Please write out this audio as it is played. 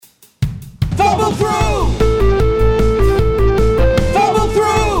Fumble through! Fumble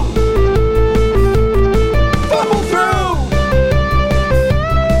through! Fumble through!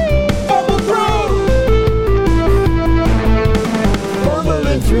 Fumble through!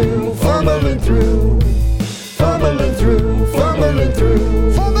 Fumbling through, fumbling through. Fumbling through, fumbling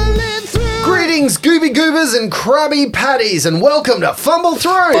through. Fumbling through! Greetings, Gooby Goobers and Krabby Patties, and welcome to Fumble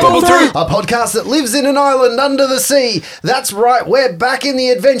Through! Fumble Through! A podcast that lives in an island under the sea. That's right, we're back in the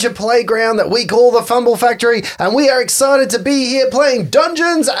adventure playground that we call the Fumble Factory, and we are excited to be here playing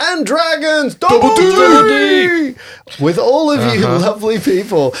Dungeons and Dragons! Double D! With all of you lovely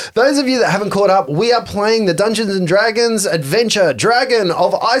people. Those of you that haven't caught up, we are playing the Dungeons and Dragons Adventure Dragon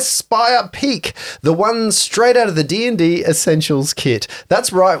of Icespire Peak, the one straight out of the D&D Essentials kit.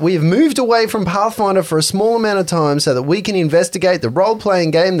 That's right, we have moved away from Pathfinder for a small amount of time so that we can investigate the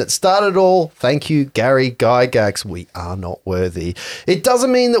role-playing game that started all. Thank you, Gary Gygax. We are not worthy. It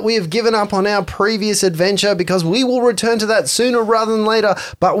doesn't mean that we have given up on our previous adventure, because we will return to that sooner rather than later,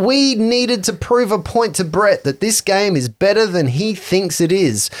 but we needed to prove a point to Brett that this game is better than he thinks it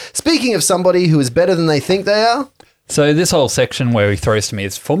is. Speaking of somebody who is better than they think they are. So this whole section where he throws to me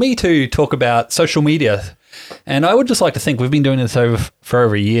is for me to talk about social media. And I would just like to think we've been doing this for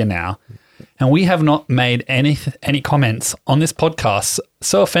over a year now, and we have not made any comments on this podcast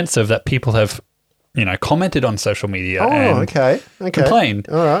so offensive that people have, commented on social media and complained.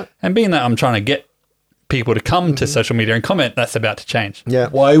 All right. And being that I'm trying to get people to come to social media and comment, that's about to change. Yeah.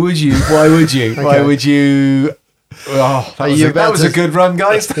 Why would you? Why would you? Oh, that was a good run,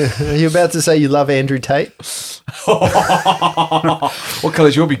 guys. Are you about to say you love Andrew Tate? What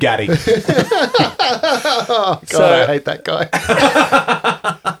colour's your Bugatti? God, I hate that guy.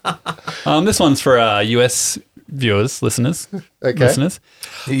 This one's for US viewers, listeners. Okay. Listeners.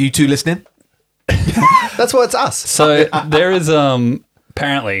 Are you two listening? That's why it's us. So there is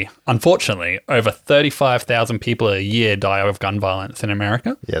apparently, unfortunately, over 35,000 people a year die of gun violence in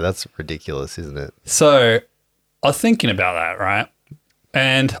America. Yeah, that's ridiculous, isn't it? So I was thinking about that, right?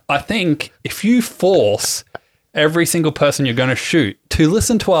 And I think if you force every single person you're going to shoot to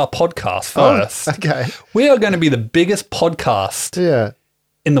listen to our podcast first, okay. we are going to be the biggest podcast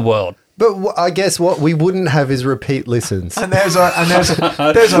in the world. But I guess what we wouldn't have is repeat listens. And there's our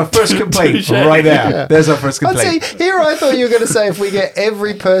first complaint right there. Yeah. There's our first complaint. See, here I thought you were going to say if we get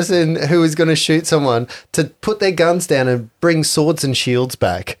every person who is going to shoot someone to put their guns down and bring swords and shields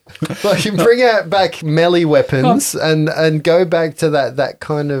back. Like bring out back melee weapons and go back to that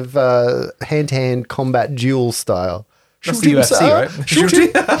kind of hand-to-hand combat duel style. That's the UFC, right?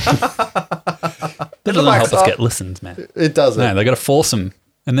 Shooting. That doesn't help us get listens, man. It doesn't. No, they got to force them.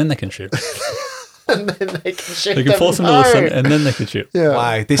 And then they can shoot. And then they can shoot. They can force them to listen, and then they can shoot. Yeah.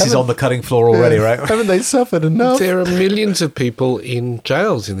 Wow, this is on the cutting floor already, right? Haven't they suffered enough? There are millions of people in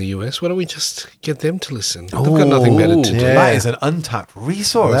jails in the US. Why don't we just get them to listen? They've got nothing better to do. Yeah. That is an untapped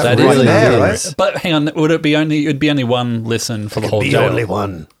resource. That right really there, is. right? But hang on, it'd be only one listen for the whole jail. Only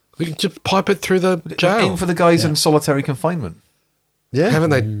one. We can just pipe it through the jail. Aim for the guys in solitary confinement. Yeah. Haven't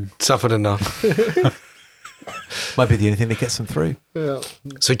they suffered enough? Might be the only thing that gets them through. Yeah.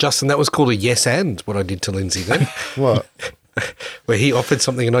 So, Justin, that was called a yes and, what I did to Lindsay then. What? Where he offered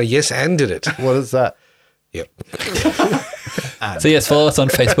something and I yes anded it. What is that? Yep. So yes, follow us on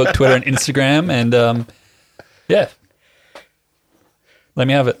Facebook, Twitter, and Instagram, and let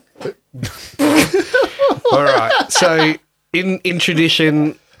me have it. All right. So, in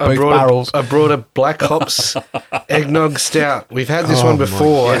tradition, I brought a Black Hops eggnog stout. We've had this one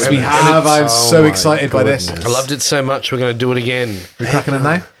before. Yes, we have. I'm so excited by this. I loved it so much. We're going to do it again. We're cracking it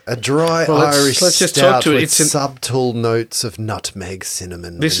now? A dry Well, Irish let's just stout talk to it. with It's an- subtle notes of nutmeg,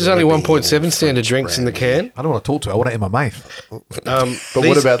 cinnamon. This is vanilla only bean, 1.7 and standard French drinks in the brandy. can. I don't want to talk to it. I want it in my mouth. But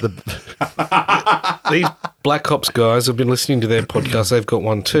what about the... These Black Hops guys, I've been listening to their podcast. They've got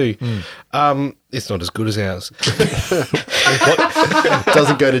one too. It's not as good as ours.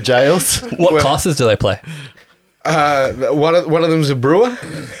 Doesn't go to jails? What classes do they play? One of them's a brewer.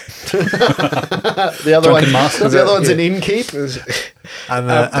 The other Drunken master? the other one's an innkeep?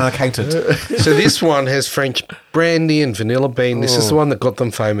 And an accountant. So this one has French brandy and vanilla bean. This is the one that got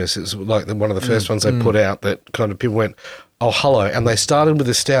them famous. It's like one of the first ones they put out that kind of people went, oh, hello. And they started with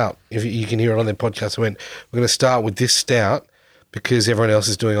a stout. If you can hear it on their podcast, they went, we're going to start with this stout because everyone else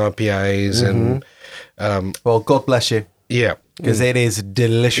is doing IPAs and... Well, God bless you. Yeah. Because it is a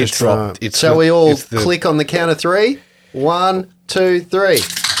delicious drop. Shall we all click on the count of three? 1, 2, 3.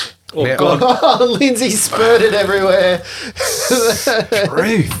 Oh, Now- God. Oh, Lindsay spurted everywhere.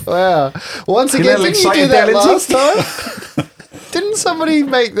 Truth. Wow. Once You again, little didn't you do excited that there, last Lindsay? time? Didn't somebody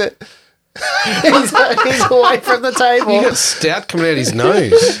make that? he's away from the table. You got stout coming out his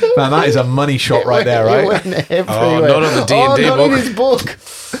nose. Man, that is a money shot right there, It right? went everywhere. Oh, not on the D&D not book. in his book.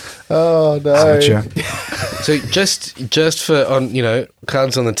 Oh no! So just for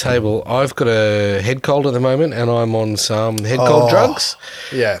cards on the table, I've got a head cold at the moment, and I'm on some head cold drugs.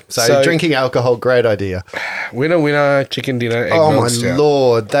 Yeah. So drinking alcohol, great idea. Winner, chicken dinner, eggnog Oh my stout.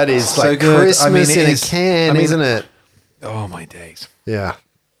 lord, that is So like good. Christmas I mean, it in a is- can, I mean- isn't it? Oh my days. Yeah.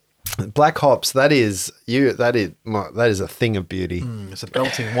 Black hops, that is a thing of beauty. It's a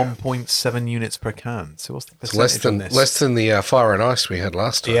belting 1.7 units per can. So what's the It's percentage on this? less than the fire and ice we had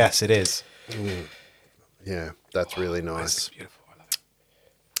last time. Yes, it is. Yeah, that's really nice. Beautiful. I love it.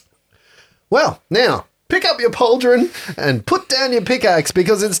 Well, now pick up your pauldron and put down your pickaxe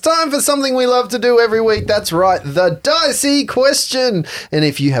because it's time for something we love to do every week. That's right, the dicey question. And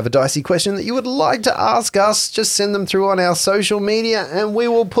if you have a dicey question that you would like to ask us, just send them through on our social media and we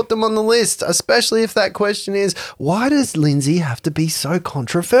will put them on the list, especially if that question is, why does Lindsay have to be so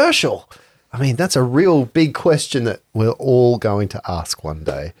controversial? I mean, that's a real big question that we're all going to ask one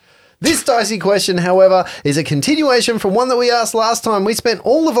day. This dicey question, however, is a continuation from one that we asked last time. We spent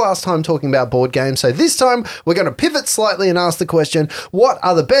all of last time talking about board games, so this time we're going to pivot slightly and ask the question, what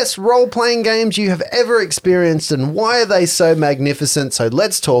are the best role-playing games you have ever experienced and why are they so magnificent? So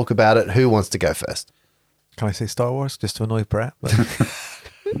let's talk about it. Who wants to go first? Can I say Star Wars just to annoy Brett?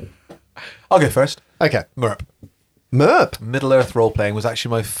 I'll go first. Okay. Merp. Merp. Middle Earth role playing was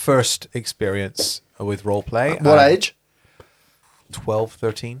actually my first experience with role play. What age? 12,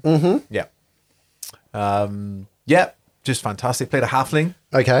 13. Mm-hmm. Yeah. Yeah, just fantastic. Played a halfling.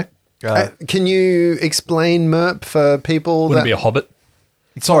 Okay. Can you explain Merp for people Wouldn't that... be a hobbit.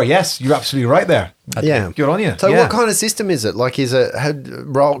 Sorry, yes, you're absolutely right there. Yeah. Good on you. So yeah. what kind of system is it? Like, is it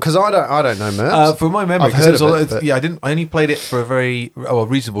roll? Because I don't know Merps. For my memory, I've heard because of it, but- yeah, I only played it for a very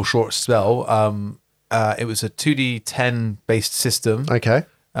reasonable short spell. It was a 2d10 based system. Okay.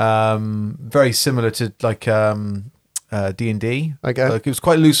 Very similar to like D&D. Okay. Like it was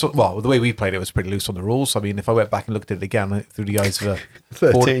quite loose. The way we played it was pretty loose on the rules. I mean, if I went back and looked at it again through the eyes of a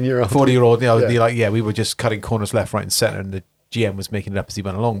 13-year-old. 40-year-old, I would Yeah. be like, yeah, we were just cutting corners left, right, and center, and the GM was making it up as he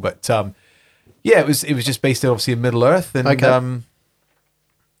went along. But yeah, it was just based obviously in Middle Earth, and Okay.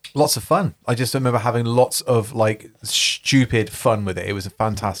 lots of fun. I just remember having lots of like stupid fun with it. It was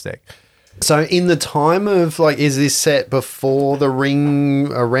fantastic. So in the time of like, is this set before the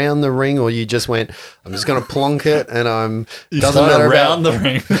ring, around the ring, or you just went, I'm just going to plonk it and doesn't matter around about, the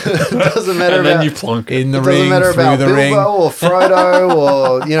ring. doesn't matter and then about, you plonk it. In the it doesn't ring, matter through about the Bilbo ring. or Frodo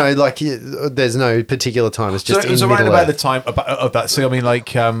or, like there's no particular time. It's just So it was in around Middle about the Earth. time of that. So I mean,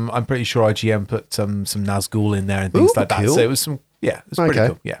 like, I'm pretty sure our GM put some Nazgul in there and things Ooh, like that. cool. So it was it was pretty Okay.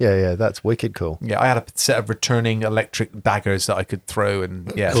 cool. Yeah. Yeah, that's wicked cool. Yeah, I had a set of returning electric daggers that I could throw,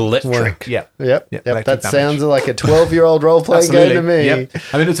 and yeah, Electric. yeah, Yep. electric That damage. sounds like a 12-year-old role-playing game to me. Yep.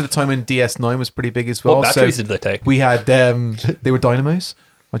 I mean, it was at a time when DS9 was pretty big as well. What batteries so did they take? We had they were dynamos.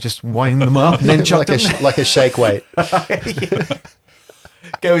 I just wind them up and then chuck like, them. like a shake weight.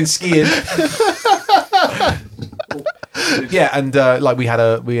 Going skiing. Yeah, and like we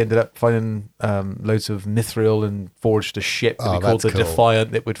ended up finding loads of mithril and forged a ship that Oh, we called the that's cool.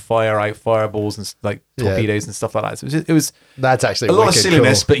 Defiant that would fire out fireballs and like Yeah. torpedoes and stuff like that. So it was That's actually a lot of wicked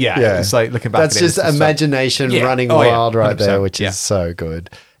silliness, cool. but yeah, it's like looking back. That's at it, just it's imagination Yeah. running Oh, yeah. wild right there, 100%, which yeah. is so good.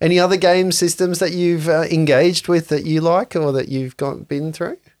 Any other game systems that you've engaged with that you like or that you've been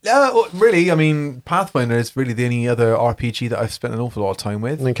through? Really, I mean, Pathfinder is really the only other RPG that I've spent an awful lot of time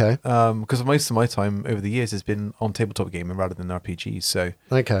with. Okay. Because most of my time over the years has been on tabletop gaming rather than RPGs. So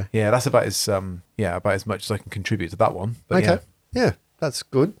Okay. yeah, that's about as much as I can contribute to that one. But Okay. Yeah, that's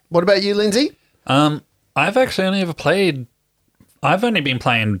good. What about you, Lindsay? I've actually only ever played. I've only been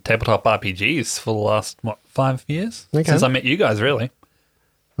playing tabletop RPGs for the last 5 years Okay. since I met you guys. Really,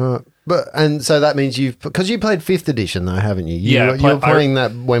 And so that means because you played 5th edition though, haven't you? Yeah, You were playing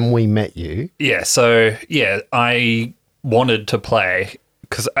that when we met you. yeah. So yeah, I wanted to play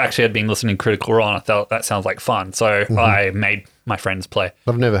because actually I'd been listening to Critical Role and I thought that sounds like fun. So I made my friends play.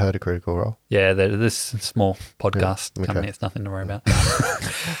 I've never heard of Critical Role. Yeah, they're this small podcast Yeah, okay. company. It's nothing to worry about.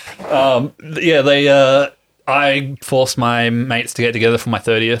 I forced my mates to get together for my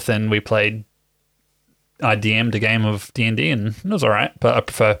 30th and we played. I DM'd a game of D&D and it was all right, but I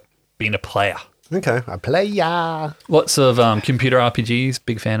prefer being a player. Okay, a player. Lots of computer RPGs.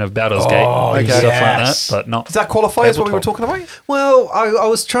 Big fan of Baldur's Gate and okay. stuff like that, Yes. but not. does that qualify as what we were tabletop. talking about? Well, I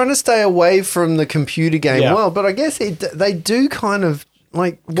was trying to stay away from the computer game Yeah. world, but I guess they do kind of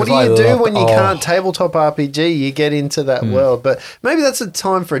like, what 'Cause do I you do love- when you oh. can't tabletop RPG? You get into that world. But maybe that's a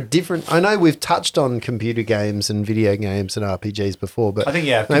time for a different. I know we've touched on computer games and video games and RPGs before, but I think,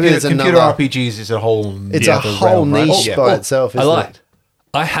 yeah, maybe computer, it's computer another. RPGs is a whole It's a other whole realm, right? niche Yeah. by itself. I Isn't lied. it?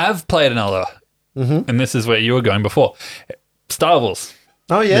 I have played another, and this is where you were going before. Star Wars.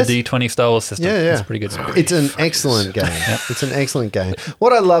 Oh yes, The D20 Star Wars system. Yeah, yeah. It's pretty good. It's an excellent game. It's an excellent game.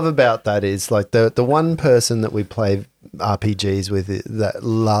 What I love about that is like the one person that we play RPGs with that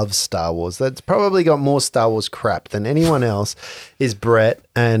loves Star Wars, that's probably got more Star Wars crap than anyone else, is Brett,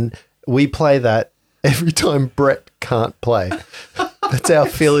 and we play that every time Brett can't play. That's our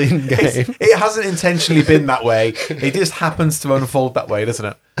fill-in game. It hasn't intentionally been that way. It just happens to unfold that way, doesn't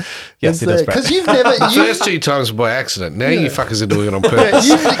it? Yes, it does. Because Brett. you've never First 2 times by accident. Now you fuckers are doing it on purpose.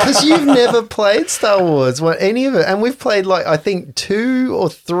 because you've never played Star Wars, any of it, and we've played like I think 2 or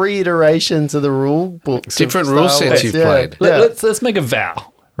 3 iterations of the rule books. of Different Star rule sets Wars. you've Yeah, played. yeah. Let's make a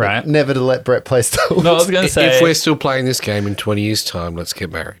vow, right? Never to let Brett play Star Wars. No, I was going to say If we're still playing this game in 20 years' time, let's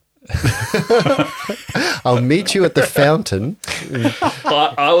get married. I'll meet you at the fountain.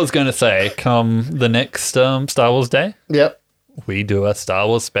 I was going to say, come the next Star Wars Day, Yep, we do a Star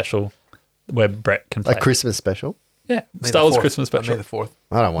Wars special where Brett can play. a Christmas special. Yeah, May Star the Wars 4th. Christmas special. May the 4th.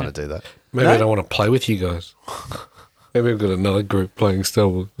 I don't want to do that. Maybe I don't want to play with you guys. Maybe I've got another group playing Star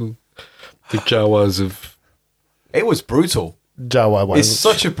Wars. The Jawas of... It was brutal. Joe, I won't. It's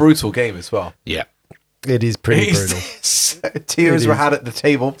such a brutal game as well. Yeah. It is pretty brutal. Tears It were is. had at the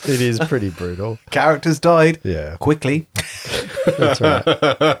table. It is pretty brutal. Characters died. Yeah. Quickly. That's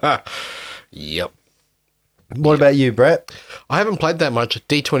right. Yep. What about you, Brett? I haven't played that much.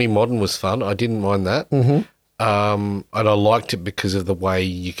 D20 Modern was fun. I didn't mind that. Mm-hmm. And I liked it because of the way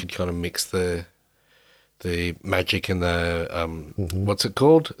you could kind of mix the magic and the what's it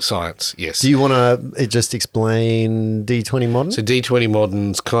called? Science. Yes. Do you want to just explain D20 Modern? So D20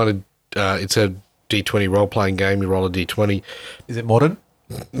 Modern's kind of it's a D20 role playing game. You roll a D20, Is it modern?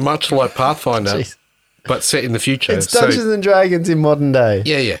 much like Pathfinder, Jeez. but set in the future. It's Dungeons and Dragons in modern day.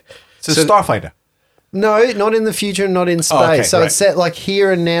 Yeah, yeah. So Starfinder. No, not in the future, not in space. okay, so right. it's set like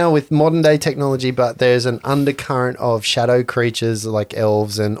here and now with modern day technology, but there's an undercurrent of shadow creatures like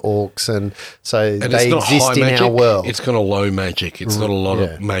elves and orcs, and so And they it's not exist high in magic. our world. It's kind of low magic. It's not a lot yeah.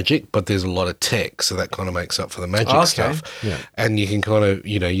 of magic, but there's a lot of tech, so that kind of makes up for the magic Okay. stuff. Yeah. And you can kind of,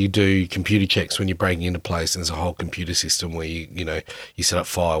 you do computer checks when you're breaking into place, and there's a whole computer system where you set up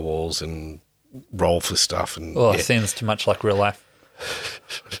firewalls and roll for stuff, and Oh, it seems too much like real life.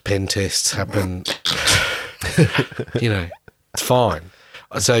 pen tests happen. It's fine.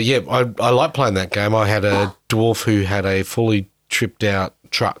 So yeah, I like playing that game. I had a dwarf who had a fully tripped out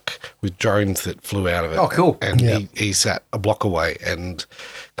truck with drones that flew out of it. Oh, cool. And he sat a block away and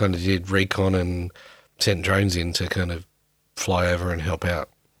kind of did recon and sent drones in to kind of fly over and help out.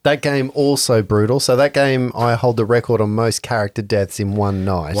 That game also brutal. So that game, I hold the record on most character deaths in one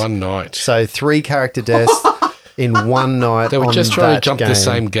night. One night. So 3 character deaths in one night. They were on just trying to that jump game. the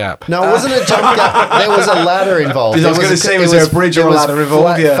same gap. No, it wasn't a jump gap. There was a ladder involved. I was gonna say, was there a bridge or a ladder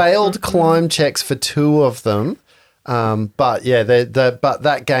involved? Yeah. Failed climb checks for 2 of them. But yeah, but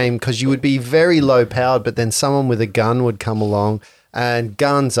that game, because you would be very low powered, but then someone with a gun would come along, and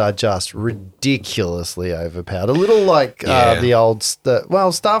guns are just ridiculously overpowered. A little like Yeah. the old,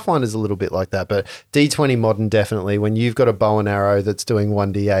 Starfinder's a little bit like that, but D20 Modern definitely. When you've got a bow and arrow that's doing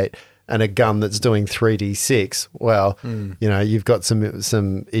 1d8 and a gun that's doing 3d6, well, you've got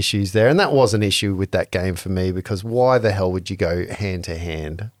some issues there, and that was an issue with that game for me, because why the hell would you go hand to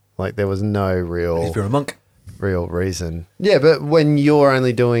hand? Like there was no If you're a monk. real reason. Yeah, but when you're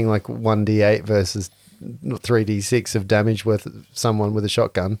only doing like 1d8 versus 3d6 of damage with someone with a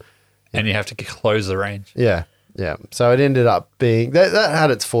shotgun, And you have to close the range. yeah. So it ended up being that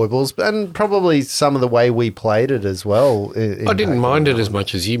had its foibles, and probably some of the way we played it as well. I didn't mind it as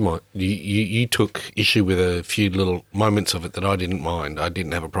much as you might. You took issue with a few little moments of it that I didn't mind. I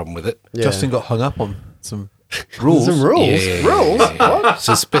didn't have a problem with it. Yeah. Justin got hung up on some rules. Some rules. Yeah. Rules. What?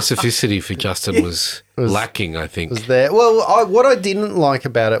 So specificity for Justin was lacking, I think. Was there? Well, what I didn't like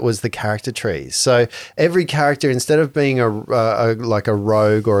about it was the character trees. So every character, instead of being a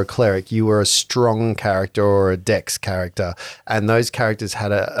rogue or a cleric, you were a strong character or a dex character, and those characters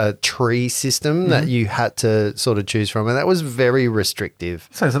had a tree system that you had to sort of choose from, and that was very restrictive.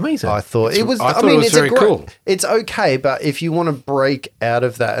 Sounds amazing. I thought it was. I thought it was it's very cool. It's okay, but if you want to break out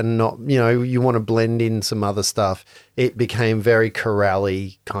of that and not, you want to blend in some other stuff, it became very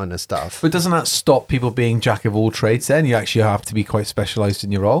corral-y kind of stuff. But doesn't that stop people being jack of all trades then? You actually have to be quite specialised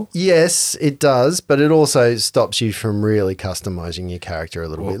in your role? Yes, it does, but it also stops you from really customizing your character a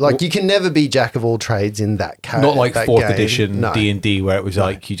little bit. Like, you can never be jack of all trades in that character. Not like that 4th game. edition No. D&D where it was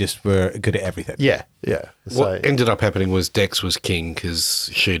like you just were good at everything. Yeah, yeah. What ended up happening was Dex was king because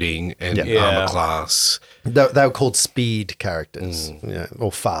shooting and Yeah. armor class. They were called speed characters,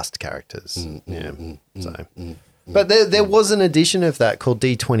 or fast characters. But there was an edition of that called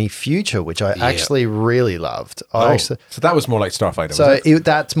D20 Future, which I actually really loved. So that was more like Starfighter, So was it?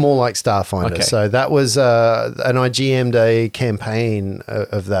 that's more like Starfinder. Okay. So that was, and I GM'd a campaign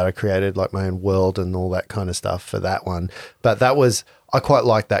of that. I created like my own world and all that kind of stuff for that one. But that was, I quite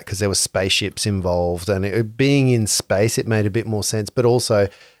liked that because there were spaceships involved, and being in space, it made a bit more sense. But also,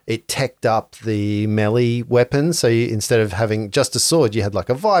 it teched up the melee weapon. So instead of having just a sword, you had like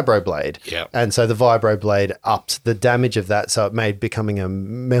a vibro blade. Yep. And so the vibro blade upped the damage of that. So it made becoming a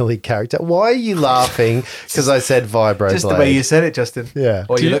melee character. Why are you laughing? Because I said vibro blade. Just the way you said it, Justin. Yeah.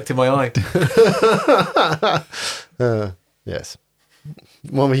 Or you looked in my eye. Yes.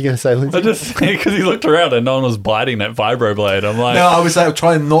 What were you going to say, Lindsay? I just because he looked around and no one was biting that vibro blade. I'm like, No, I was like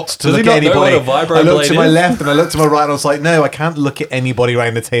trying not to Does he look at not know anybody. what a vibro I looked blade to my is? left and I looked to my right and I was like, no, I can't look at anybody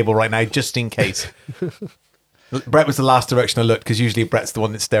around the table right now just in case. Brett was the last direction I looked because usually Brett's the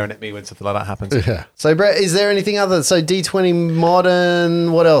one that's staring at me when something like that happens. Yeah. So, Brett, is there anything other? So, D20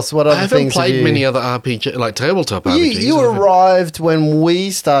 Modern, what else? What other I haven't things have played you... many other RPG, like tabletop You, RPGs. you arrived when we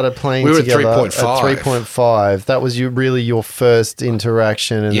started playing We were at together 3.5. 3.5. That was really your first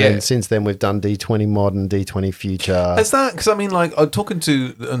interaction. And Yeah. then since then, we've done D20 Modern, D20 Future. Is that because I mean, like, I'm talking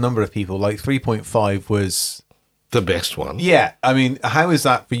to a number of people. Like 3.5 was, the best one. yeah. I mean, how is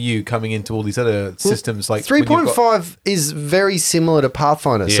that for you coming into all these other systems? Like when you've got- 3.5 is very similar to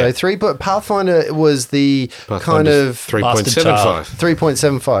Pathfinder. Yeah. So, Pathfinder was the kind of 3.75.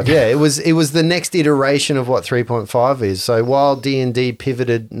 3.75. Yeah, it was the next iteration of what 3.5 is. So while D&D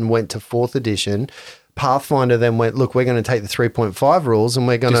pivoted and went to 4th edition, Pathfinder then went, look, we're going to take the 3.5 rules and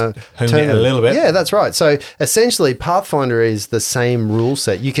we're going to Just hone it a little bit. Yeah, that's right. So essentially, Pathfinder is the same rule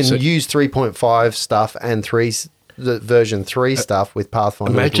set. You can use 3.5 stuff and the version 3 stuff with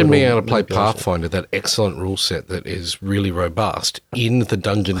Pathfinder. Imagine with being little able to play manipulation. Pathfinder, that excellent rule set that is really robust, in the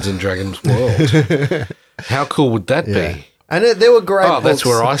Dungeons and Dragons world. How cool would that be? And there were great Oh, that's books.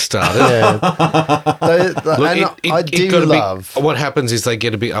 where I started. Yeah. I do gotta love. What happens is they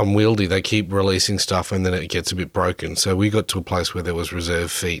get a bit unwieldy. They keep releasing stuff and then it gets a bit broken. So we got to a place where there was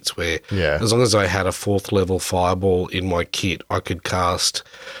reserve feats where as long as I had a 4th level fireball in my kit, I could cast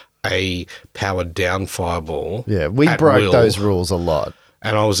a powered down fireball. Yeah, we at broke will. those rules a lot.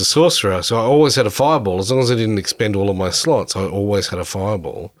 And I was a sorcerer, so I always had a fireball. As long as I didn't expend all of my slots, I always had a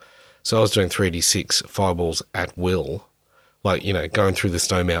fireball. So I was doing 3d6 fireballs at will. Like, you know, going through the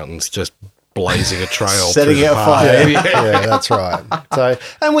snow mountains, just blazing a trail. Setting through it the on park. fire. Yeah, that's right. So,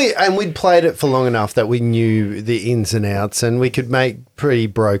 and we'd played it for long enough that we knew the ins and outs, and we could make pretty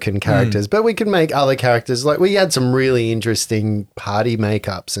broken characters, but we could make other characters. Like we had some really interesting party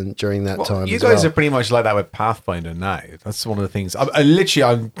makeups, and during that time, You as guys well. are pretty much like that with Pathfinder now. That's one of the things. I'm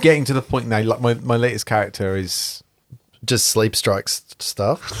getting to the point now. Like my latest character is just sleep strikes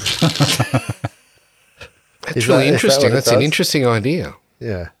stuff. That's Is really that interesting. what it That's an does? interesting idea.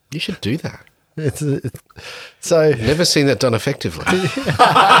 Yeah, You should do that. it's so. Never seen that done effectively.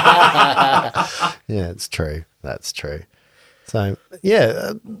 Yeah, it's true. That's true. So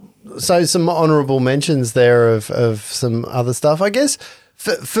yeah, so some honourable mentions there of some other stuff. I guess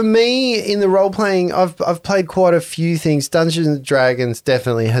for me in the role playing, I've played quite a few things. Dungeons and Dragons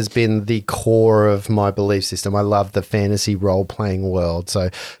definitely has been the core of my belief system. I love the fantasy role playing world. So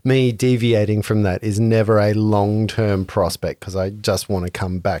me deviating from that is never a long term prospect because I just want to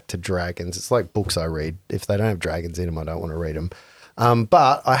come back to dragons. It's like books I read. If they don't have dragons in them, I don't want to read them.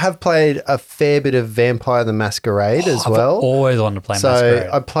 But I have played a fair bit of Vampire the Masquerade as well. I've always wanted to play So Masquerade.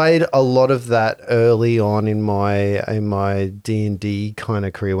 I played a lot of that early on in my D&D kind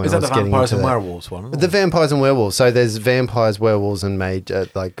of career when is I that was the getting vampires into and that. werewolves one? The vampires and werewolves. So there's vampires, werewolves, and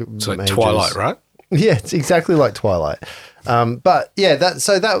It's like mages. Twilight, right? Yeah, it's exactly like Twilight. But yeah,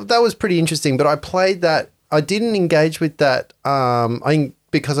 that was pretty interesting. But I played that. I didn't engage with that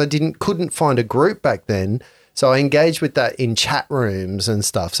because I couldn't find a group back then. So I engaged with that in chat rooms and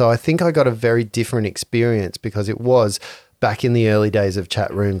stuff. So I think I got a very different experience because it was back in the early days of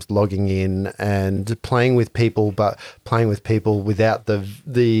chat rooms, logging in and playing with people, but playing with people without the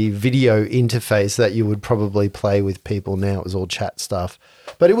video interface that you would probably play with people now. It was all chat stuff.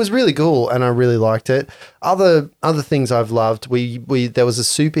 But it was really cool, and I really liked it. Other things I've loved. We there was a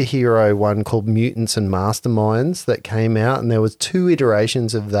superhero one called Mutants and Masterminds that came out, and there was 2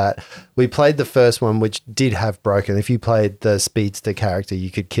 iterations of that. We played the first one, which did have broken. If you played the speedster character, you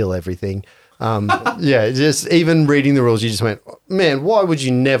could kill everything. Yeah, just even reading the rules, you just went, man, why would you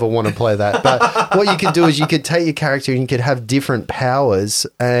never want to play that? But what you could do is you could take your character and you could have different powers,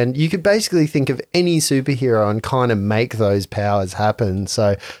 and you could basically think of any superhero and kind of make those powers happen.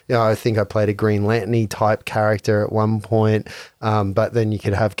 So, I think I played a Green Lantern type character at one point, but then you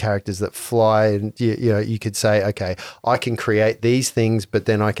could have characters that fly, and you could say, okay, I can create these things, but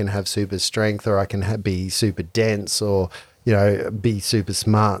then I can have super strength, or I can be super dense, or be super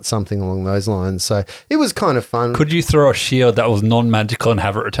smart, something along those lines. So it was kind of fun. Could you throw a shield that was non-magical and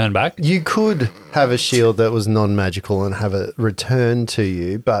have it return back? You could have a shield that was non-magical and have it return to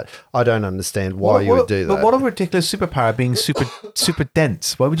you, but I don't understand why you would do that. But what a ridiculous superpower being super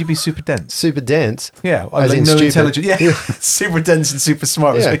dense. Why would you be super dense? Super dense? Yeah, As like in no stupid. intelligence. Yeah, super dense and super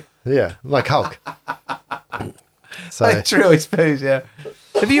smart. Yeah, like Hulk. So Like, true, I suppose. Yeah.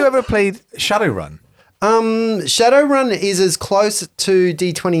 Have you ever played Shadowrun? Shadowrun is as close to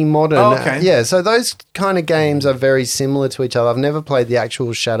D20 Modern. Oh, okay. Yeah, so those kind of games are very similar to each other. I've never played the actual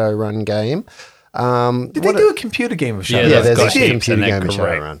Shadowrun game. Did they do a computer game of Shadowrun? Yeah, Yeah, there's got a heaps, computer and they're game of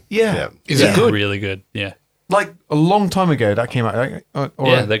great. Shadowrun. Yeah. Is it good? Really good. Yeah. Like a long time ago that came out.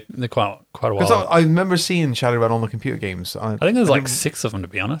 Yeah, they're quite a Because while. I remember seeing Shadowrun on the computer games. I think there's like 6 of them, to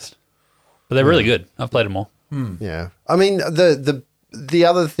be honest. But they're really good. I've played them all. Yeah. I mean, the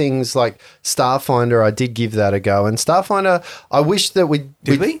other things like Starfinder, I did give that a go. And Starfinder, I wish that we'd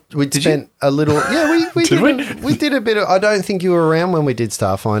spent a little. Yeah, we did a bit of. I don't think you were around when we did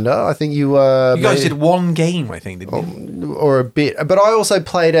Starfinder. I think you were. You guys did one game, I think, didn't you? Or a bit, but I also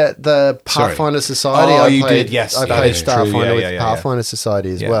played at the Pathfinder Society. Oh, I you played, did, yes. I Yeah, played yeah, true. Starfinder Yeah, with yeah, Pathfinder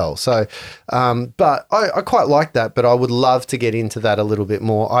Society as Yeah. well. So, but I quite like that. But I would love to get into that a little bit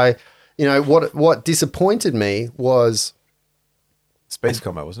more. What disappointed me was. Space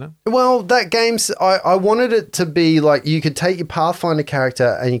Combat, wasn't it? Well, that game's I wanted it to be like you could take your Pathfinder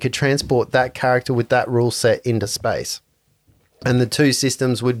character and you could transport that character with that rule set into space. And the two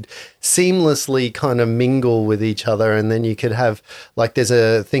systems would seamlessly kind of mingle with each other. And then you could have, like, there's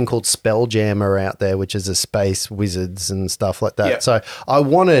a thing called Spelljammer out there, which is a space wizards and stuff like that. Yeah. So I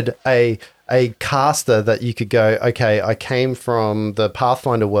wanted a caster that you could go, okay, I came from the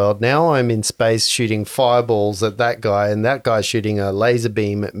Pathfinder world. Now I'm in space shooting fireballs at that guy, and that guy's shooting a laser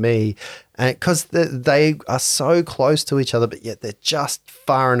beam at me. And because they are so close to each other, but yet they're just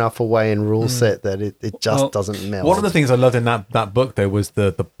far enough away in rule set that it just doesn't meld. One of the things I loved in that book, though, was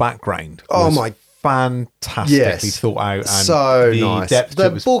the background. Oh, was my- fantastically Yes. thought out. And So the nice. depth to The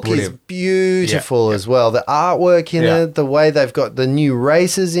it was book brilliant. is beautiful Yeah. as well. The artwork in Yeah. it, the way they've got the new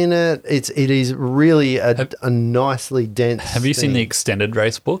races in it, it is really a nicely dense. Have you seen the thing. extended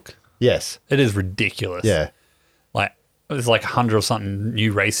race book? Yes. It is ridiculous. Yeah. Like, there's like 100 or something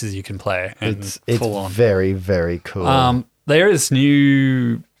new races you can play. And It's full on. very, very cool. There is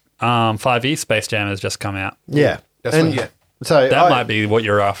new 5e Space Jam has just come out. yeah. That's And what- yeah. So That might be what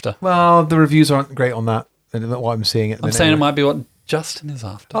you're after. Well, the reviews aren't great on that. And that's why I'm seeing it. I'm saying it might be what Justin is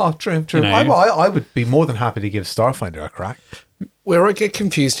after. Oh, true. You know. I would be more than happy to give Starfinder a crack. Where I get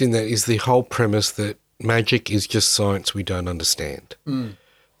confused in that is the whole premise that magic is just science we don't understand.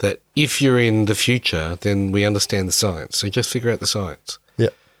 That if you're in the future, then we understand the science. So just figure out the science. Yeah.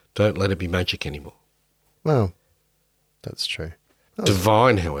 Don't let it be magic anymore. Well, that's true.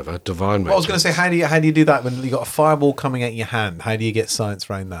 Divine, however, divine magic. Well, I was going to say, how do you do that when you got a fireball coming at your hand? How do you get science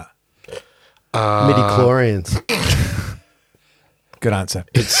around that? Midi-chlorians. Good answer.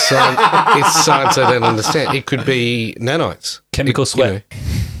 It's science I don't understand. It could be nanites. Chemical sweat.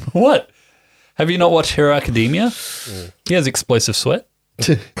 What? Have you not watched Hero Academia? He has explosive sweat.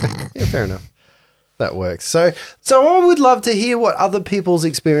 Yeah, fair enough. That works. So I would love to hear what other people's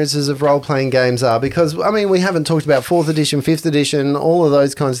experiences of role-playing games are, because, I mean, we haven't talked about 4th edition, 5th edition, all of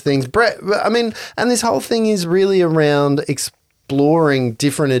those kinds of things. Brett, I mean, and this whole thing is really around exploring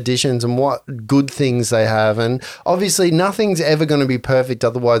different editions and what good things they have. And obviously nothing's ever going to be perfect,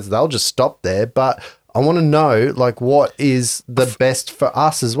 otherwise they'll just stop there. But I want to know, like, what is the best for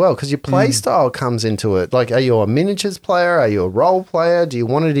us as well? Because your play style comes into it. Like, are you a miniatures player? Are you a role player? Do you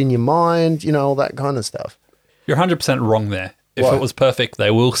want it in your mind? You know, all that kind of stuff. You're 100% wrong there. If What? it was perfect, they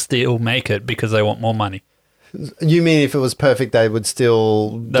will still make it because they want more money. You mean if it was perfect, they would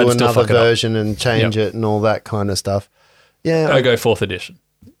still They'd do still another fuck it up. version and change Yep. it and all that kind of stuff? Yeah. I go 4th edition.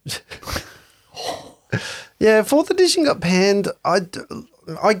 Yeah, 4th edition got panned.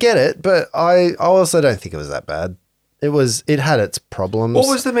 I get it, but I also don't think it was that bad. It had its problems. What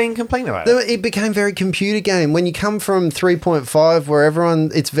was the main complaint about it? It became very computer game. When you come from 3.5, where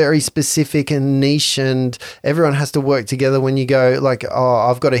it's very specific and niche, and everyone has to work together. When you go like, oh,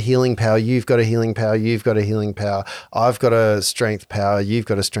 I've got a healing power, you've got a healing power, you've got a healing power, I've got a strength power, you've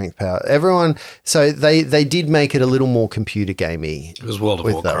got a strength power. Everyone. So they did make it a little more computer gamey. It was World of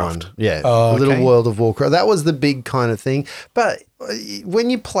with that Warcraft. one. Yeah, Oh, a little okay. World of Warcraft. That was the big kind of thing. But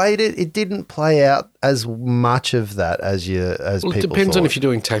when you played it, it didn't play out as much of that as Well, it people depends on thought. if you're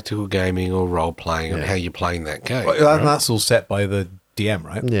doing tactical gaming or role playing and how you're playing that game. Well, right? that's all set by the DM,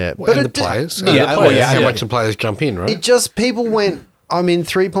 right? Yeah, Well, and the it did- players. Yeah, And well, yeah, how yeah. much the players jump in, right? It just, people went, I'm in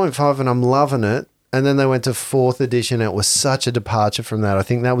 3.5 and I'm loving it. And then they went to 4th edition. It was such a departure from that. I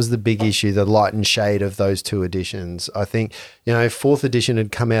think that was the big issue, the light and shade of those two editions. I think, 4th edition had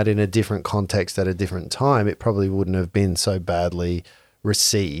come out in a different context at a different time. It probably wouldn't have been so badly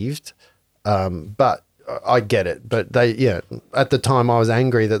received. But I get it. But at the time I was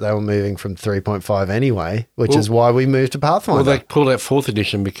angry that they were moving from 3.5 anyway, which is why we moved to Pathfinder. Well, they pulled out 4th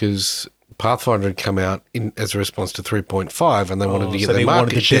edition because Pathfinder had come out as a response to 3.5 and they wanted to get So their they wanted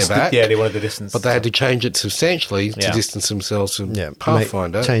market the share distance. back. Yeah, they wanted the distance. But they had to change it substantially to Yeah. distance themselves from yeah,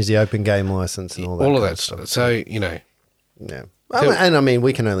 Pathfinder. change the open game license and all that. all of kind that stuff. So, Yeah. And I mean,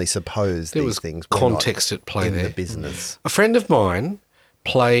 we can only suppose there these was things. We're not context at play in there. the business. A friend of mine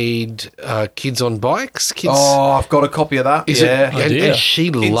played Kids on Bikes. Kids, Oh, I've got a copy of that. Is yeah. it? And, dear. and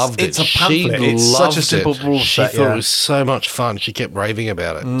she loved it. it's a She pamphlet. It's loved such a simple it. rule She set, thought yeah. it was so much fun. She kept raving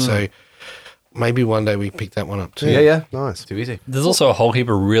about it. So maybe one day we pick that one up too. Yeah. Nice. Too easy. There's also a whole heap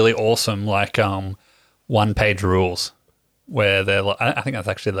of really awesome one-page rules where they're like, I think that's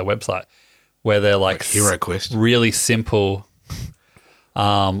actually their website, where they're like Hero Quest. really simple,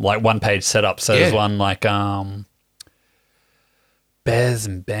 like one-page setup. So there's Yeah. one like Bears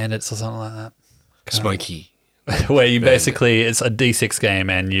and Bandits or something like that. Smoky. Where you basically, it's a D6 game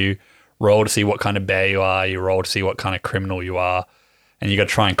and you roll to see what kind of bear you are, you roll to see what kind of criminal you are, and you got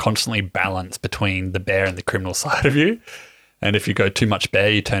to try and constantly balance between the bear and the criminal side of you. And if you go too much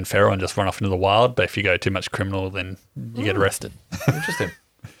bear, you turn feral and just run off into the wild. But if you go too much criminal, then you get arrested. Interesting.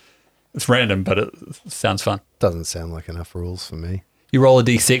 It's random, but it sounds fun. Doesn't sound like enough rules for me. You roll a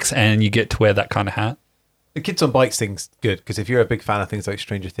D6 and you get to wear that kind of hat. The Kids on Bikes thing's good because if you're a big fan of things like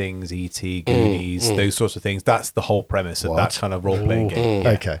Stranger Things, E.T., Goonies, those sorts of things, that's the whole premise of that kind of role-playing game.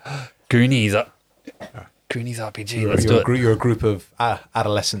 Okay. Goonies RPG. Let's do it. You're a group of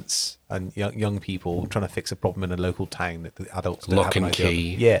adolescents and young people trying to fix a problem in a local town that the adults don't Lock have an and idea of.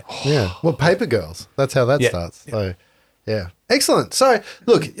 key. Yeah. Yeah. Well, Paper Girls. That's how that Yeah. starts. So, yeah. Excellent. So,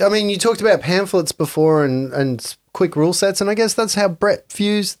 look, I mean, you talked about pamphlets before and quick rule sets, and I guess that's how Brett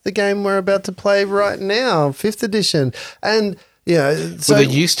views the game we're about to play right now, 5th edition. And, so, Well, there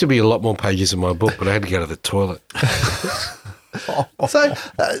used to be a lot more pages in my book, but I had to go to the toilet. so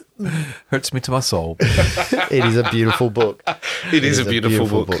Hurts me to my soul. it is a beautiful book. It is a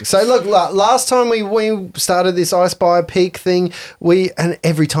beautiful book. So look, last time we started this I Spy Peak thing, and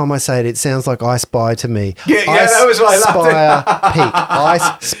every time I say it, it sounds like I Spy to me. Yeah, that was why I Spire Peak.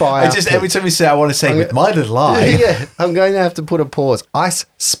 I Spire. I just every time you say, I want to say with my little eye. Yeah, I'm going to have to put a pause. Ice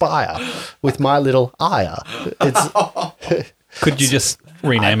Spire with my little ire. It's Could you just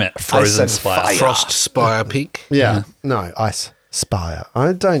rename it Frozen and Spire? fire. Frost Spire Peak. yeah, no, Ice Spire.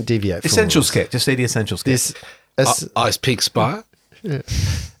 I don't deviate from Essentials rules. kit. Just say the essentials kit. This Ice Peak Spire.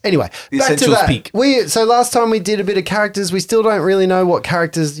 Anyway, The back to Essentials that. Peak. So last time we did a bit of characters. We still don't really know what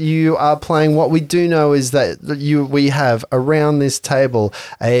characters you are playing. What we do know is that we have around this table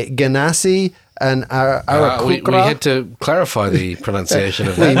a Ganassi, an Arakukra. We had to clarify the pronunciation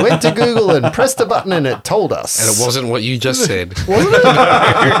of We that. went to Google and pressed a button and it told us. And it wasn't what you just said. Wasn't it?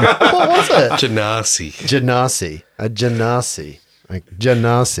 What was it? Genasi. Janasi. A Janasi. Like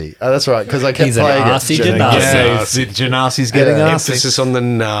Janasi. Oh, that's right, because I kept He's an playing arsey it. Janasi. Janasi's getting Yeah. us. Emphasis on the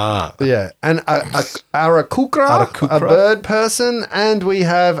na. Yeah, and Arakukra, a bird person, and we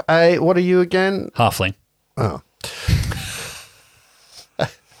have what are you again? Halfling. Oh.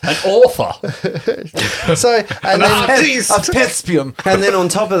 An author. So, and then, A Petspium. and then on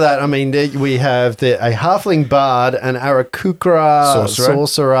top of that, I mean, we have a halfling bard, an Arakukra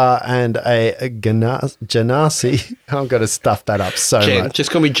sorcerer, and a Janasi. I'm going to stuff that up so Jen. much.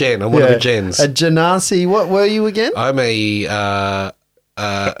 Just call me Jen. I'm one of the Jens. A Janasi. What were you again? I'm a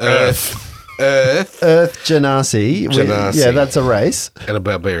Earth Earth Janasi. Genasi. Yeah, that's a race. and a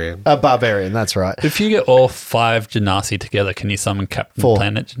barbarian. A barbarian, that's right. If you get all 5 Genasi together, can you summon Captain 4.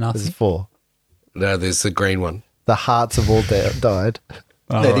 Planet There's Genasi? 4. No, there's the green one. The hearts have all died.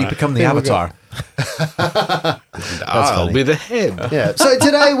 They become the avatar. I'll be the head. Yeah. So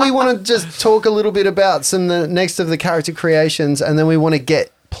today we want to just talk a little bit about some the next of the character creations, and then we want to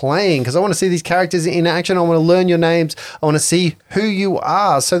get playing because I want to see these characters in action. I want to learn your names. I want to see who you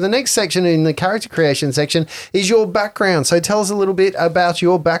are. So the next section in the character creation section is your background. So tell us a little bit about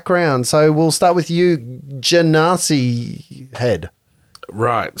your background. So we'll start with you, Genasi Head.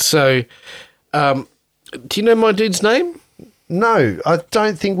 Right. So, do you know my dude's name? No, I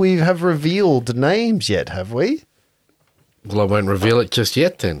don't think we have revealed names yet, have we? Well, I won't reveal it just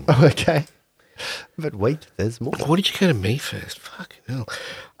yet then. Okay. But wait, there's more. Why did you go to me first? Fucking hell.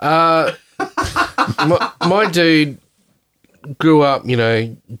 My dude grew up,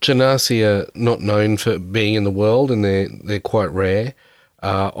 Genasi are not known for being in the world, and they're quite rare.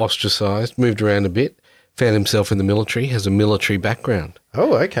 Ostracized, moved around a bit, found himself in the military, has a military background.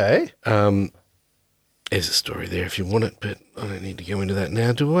 Oh, okay. There's a story there if you want it, but I don't need to go into that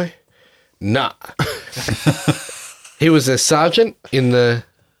now, do I? Nah. He was a sergeant in the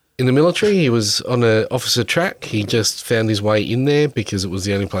military. He was on an officer track. He just found his way in there because it was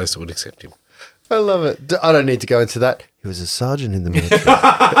the only place that would accept him. I love it. I don't need to go into that. He was a sergeant in the military.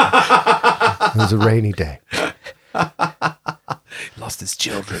 It was a rainy day. Lost his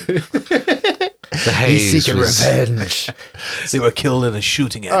children. The haze He's seeking was- revenge. They were killed in a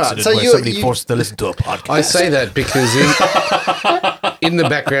shooting accident so where you- somebody you- forced to listen to a podcast. I say that because in the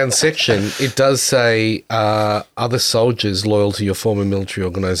background section, it does say other soldiers loyal to your former military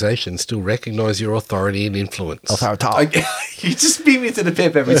organisation still recognise your authority and influence. You just beat me to the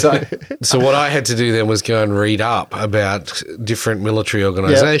pip every time. So what I had to do then was go and read up about different military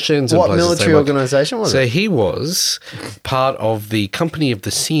organisations. Yeah. and What places military they worked. organisation was So it? he was part of the Company of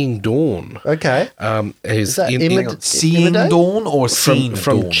the Seeing Dawn. Okay. Is that in- Imid- in- Seeing Imiday? dawn or seen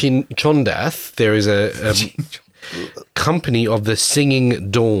from dawn? Chondath, there is a Company of the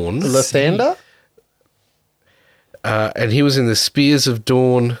Singing Dawn. Lathander? And he was in the Spears of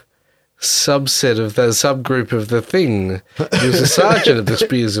Dawn subset of the subgroup of the thing. He was a sergeant of the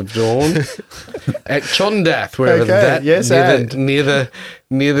Spears of Dawn at Chondath, wherever Okay, that yes, near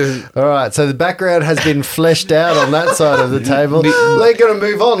the All right, so the background has been fleshed out on that side of the table. We're going to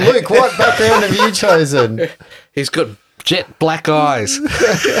move on. Luke, what background have you chosen? he's got jet black eyes.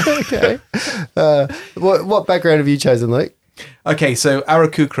 Okay. What background have you chosen, Luke? Okay, so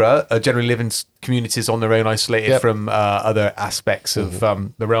Arakukra generally live in communities on their own, isolated Yep. from other aspects of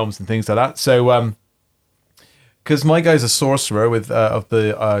the realms and things like that. So, because my guy's a sorcerer with of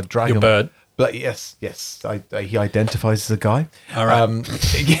the dragon Your bird. but he identifies as a guy. All right.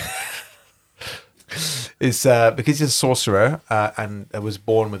 Is because he's a sorcerer and was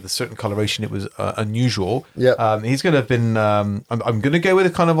born with a certain coloration, it was unusual. Yep. He's going to have been. I'm going to go with a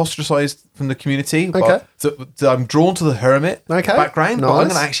kind of ostracized from the community. but- Okay. So I'm drawn to the hermit Okay, background, but I'm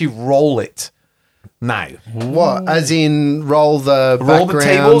nice. going to actually roll it now. What? As in roll the Roll the backgrounds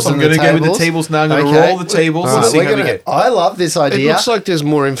tables. I'm and going to go with the tables? tables now. I'm going to Okay. roll the tables All and right, see we're how we gonna- get. I love this It idea. looks like there's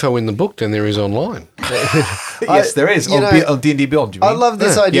more info in the book than there is online. Yes, there is. you know, On D&D Beyond, you mean? I love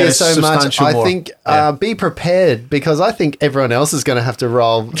this Yeah, idea there's so much. substantial I more. think Yeah. be prepared because I think everyone else is going to have to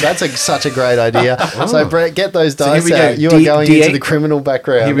roll. That's such a great idea. So Brett, get those So dice here we go. out. You are going D8. into the criminal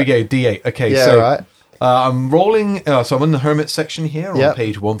background. Here we go, D8. Okay, Yeah, so right. I'm rolling. So I'm in the hermit section here Yep. on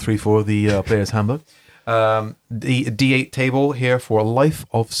page 134 of the player's handbook. The D8 table here for Life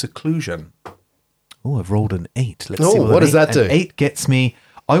of Seclusion. Oh, I've rolled an 8. Let's see Oh, what an does that eight- do? An 8 gets me.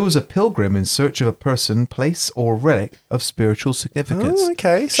 I was a pilgrim in search of a person, place, or relic of spiritual significance. Oh,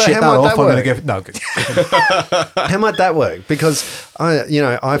 okay. So Shit how that might off. that I'm going work? to go. No, good. How might that work? Because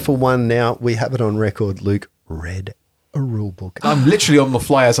I for one now we have it on record. Luke read a rule book. I'm literally on the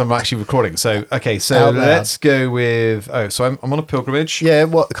fly as I'm actually recording. So, okay, so Out loud. let's go with. Oh, so I'm on a pilgrimage. Yeah,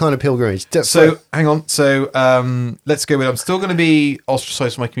 what kind of pilgrimage? So hang on. So let's go with. I'm still going to be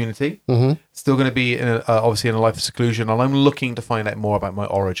ostracized from my community. Mm-hmm. Still going to be in obviously in a life of seclusion, and I'm looking to find out more about my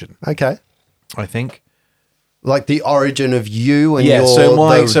origin. Okay. I think. Like the origin of you and Yeah. your So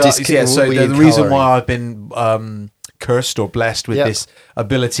my the so weird the reason colouring. why I've been cursed or blessed with Yep. this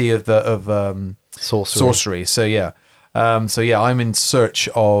ability of sorcery. So yeah. I'm in search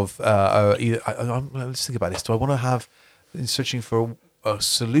of. Let's think about this. Do I want to have in searching for a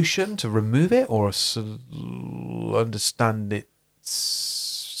solution to remove it or understand its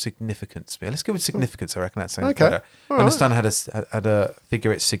significance? Yeah, let's go with significance. I reckon that sounds Okay. better. All Understand how to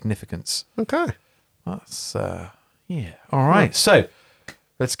figure its significance. Okay. That's yeah. All right. So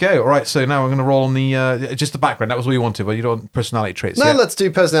Let's go. All right, so now we're going to roll on the just the background. That was what you wanted, but you don't want personality traits. No, yet. let's do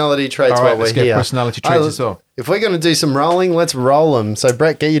personality traits All right, while we're let's get here. personality traits as well. If we're going to do some rolling, let's roll them. So,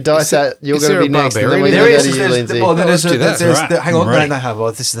 Brett, get your dice out. You're is going to there be a next. And then barbarian? we There go is. to you, Lindsay. Well, let's do that. hang on. Right. Well,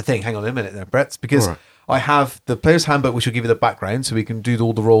 this is the thing. Hang on a minute there, Brett. Because All right. I have the player's handbook, which will give you the background, so we can do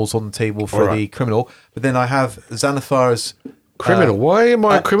all the rolls on the table for All right. the criminal. But then I have Xanathar's Criminal. Why am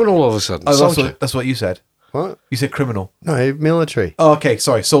I a criminal all of a sudden? Oh, Soldier. that's what you said. What? You said criminal. No, military. Oh, okay.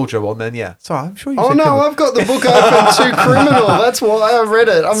 Sorry, soldier one then. Yeah. Sorry, I'm sure you. Oh said no, criminal. I've got the book open to criminal. That's why I read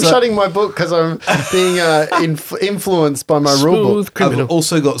it. I'm shutting my book because I'm being influenced by my rule book. Smooth criminal. I've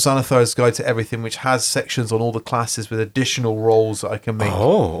also got Xanathar's Guide to Everything, which has sections on all the classes with additional roles that I can make. Oh,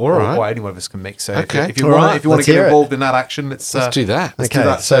 all right. Or any one of us can make. So Okay. if you All want, right, if you want let's to get hear it. involved in that action, let's do that. Let's Okay, do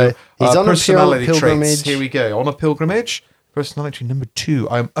that. so he's on a personality pilgrimage. traits. Here we go. On a pilgrimage. Personality number 2.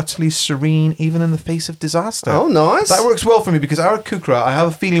 I am utterly serene, even in the face of disaster. Oh, nice. That works well for me because our Kukra, I have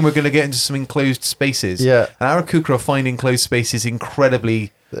a feeling we're going to get into some enclosed spaces. Yeah. And our Kukra find enclosed spaces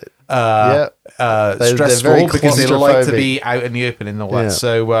incredibly They're stressful very because they like to claustrophobic. be out in the open and all that. Yeah.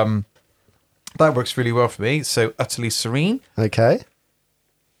 So that works really well for me. So utterly serene. Okay.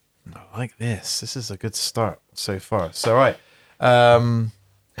 I like this. This is a good start so far. So, all right.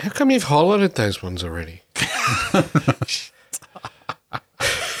 How come you've highlighted those ones already?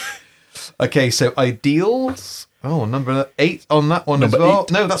 Okay, so ideals. Oh, number 8 on that one as well.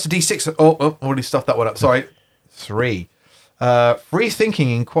 No, that's a D6. Oh, already stuffed that one up. Sorry. 3. Free thinking,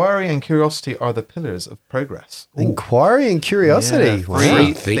 inquiry, and curiosity are the pillars of progress. Inquiry and curiosity. Yeah, Wow.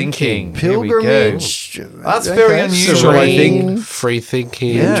 free thinking. thinking. Here we go. Pilgrimage. That's very unusual, I think. Free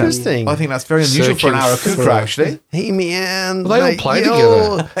thinking. Yeah. Interesting. I think that's very unusual for an Searching Arakukra, for- actually. Hey, man. Well, they all like, play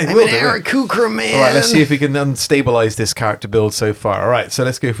yo, together. I'm will an do it. Arakukra, man. All right, let's see if we can unstabilize this character build so far. All right, so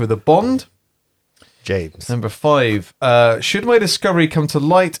let's go for the bond. James. Number 5. Should my discovery come to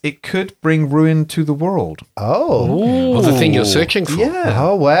light, it could bring ruin to the world. Oh. Well, the thing you're searching for. Yeah.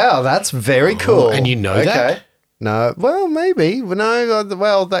 Oh, wow. That's very cool. and you know that? No. Well, maybe. No.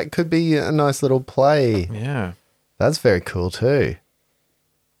 Well, that could be a nice little play. Yeah. That's very cool, too.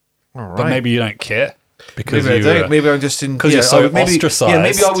 All right. But maybe you don't care because Maybe I you. don't. Maybe I'm just in. 'cause you're so maybe, ostracized. Yeah,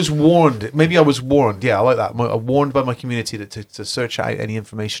 maybe I was warned. Maybe I was warned. Yeah, I like that. I'm warned by my community that to search out any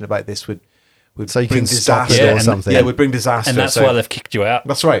information about this would So you bring can stop it disaster. or and- something. Yeah, it would bring disaster. and that's so- why they've kicked you out.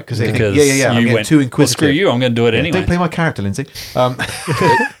 That's right, because they think, Because yeah. I'm you getting went, too well, inquisitive. screw you, I'm going to do it anyway. Don't play my character, Lindsay.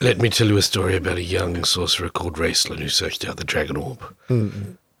 Let me tell you a story about a young sorcerer called Raceland who searched out the dragon orb.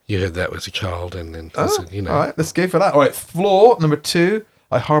 You heard that as a child, and then, you know. All right, let's go for that. All right, flaw number 2.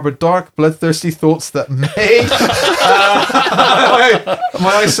 I harbour dark, bloodthirsty thoughts that may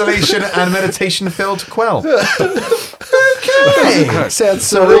my isolation and meditation fail to quell. Hey, sounds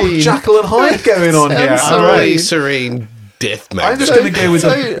So a little serene. Jekyll and Hyde going on here. Sounds All Utterly right. serene death I'm magnet. just going to go with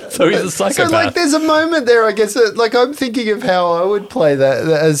the. So he's a So psychopath. like, there's a moment there. I guess, like, I'm thinking of how I would play that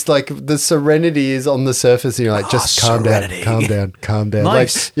as like the serenity is on the surface, and you're like, just calm serenity. down, calm down.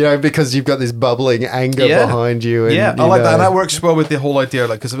 Nice. Like, because you've got this bubbling anger Yeah. behind you. And, Yeah, I you like that. know- And that works well with the whole idea,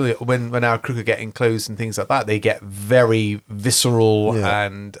 like, because when our crew are getting close and things like that, they get very visceral Yeah.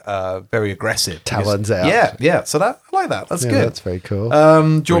 and very aggressive. Talons out. Yeah. So that I like that. That's Yeah, good. that's very cool.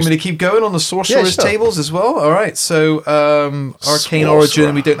 Do you want me to keep going on the sorcerer's Yeah, sure. tables as well? All right. So arcane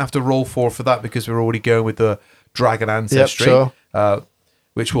origin, we don't have to roll for that because we're already going with the dragon ancestry. sure.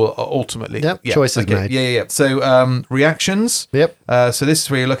 Which will ultimately Yep, choices made. Yeah. So reactions. Yep. So this is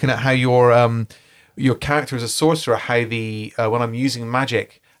where you're looking at how your character as a sorcerer, how the when I'm using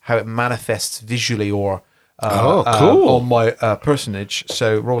magic, how it manifests visually or cool. on my personage.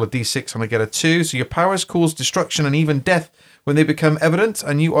 So roll a d6 and I get a 2. So your powers cause destruction and even death when they become evident,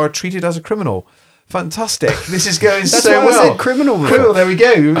 and you are treated as a criminal. Fantastic! This is going That's so why I well. said criminal before. Criminal. There we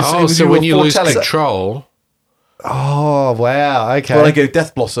go. Oh, so when you lose control, Oh, wow. Okay. when I go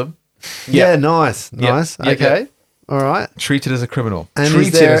Death Blossom, yeah, nice. Yeah. Nice. Yeah, Okay. All right. treated as a criminal. And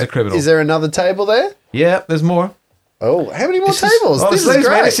Treated as a criminal. Is there another table there? Yeah, there's more. Oh, how many more This is- tables? oh, this there's is loads,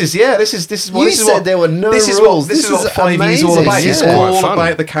 man. great. This is what You this is said what, there were no this is rules. What, this is This what is 5e is all amazing. about. It's Yeah. all Quite fun.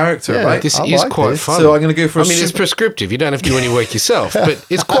 about the character, Yeah. right? this I is like quite this. fun. So I'm going to go for a I mean, it's super- prescriptive. You don't have to do any work yourself, but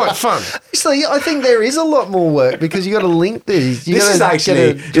it's quite fun. Actually, I think there is a lot more work because you got to link these. You This gotta is actually get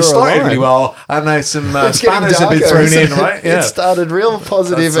a- draw it a started line. really well, and now some It's getting spanners have been darker. thrown in, right? It started real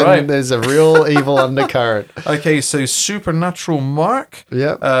positive, That's right. and there's a real evil undercurrent. Okay, so supernatural mark.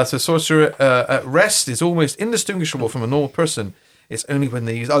 Yep. So sorcerer at rest is almost indistinguishable from a normal person. It's only when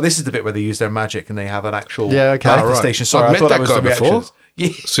they use. Oh, this is the bit where they use their magic and they have an actual Yeah, okay. manifestation. Sorry, I've I met thought that that was guy the before. reactions. Yeah.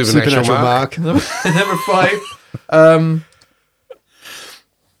 Supernatural mark. mark. Number 5.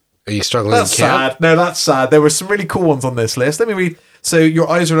 Are you struggling That's to count? sad. No, that's sad. There were some really cool ones on this list. Let me read So your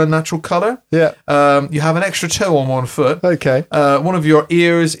eyes are a natural color. Yeah. You have an extra toe on one foot. Okay. One of your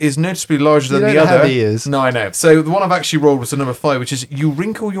ears is noticeably larger than You the don't other. have ears. No, I know. So the one I've actually rolled was the number 5, which is you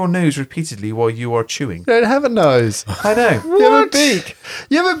wrinkle your nose repeatedly while you are chewing. You don't have a nose. I know. You have a beak.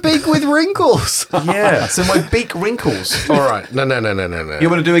 You have a beak with wrinkles. Yeah. So my beak wrinkles. All right. No. You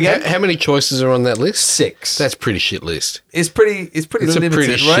want to do again? How many choices are on that list? 6. That's pretty shit list. It's pretty It's limited, a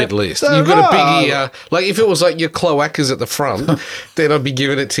pretty right? shit list. So You've got a right. big ear. Like if it was like your cloacas at the front, then I'd be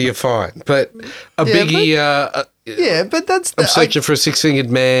giving it to you fine. But a Yeah, big but- ear. Yeah, but that's I'm searching for a 6-fingered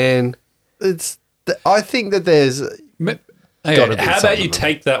man. I think that there's Okay, Gotta be how about something, you man.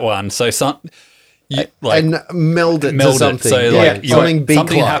 take that one? So you, like and meld it meld to something. it. So yeah, like something beak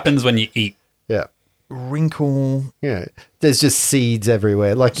something happens when you eat. Yeah. Wrinkle. Yeah, there's just seeds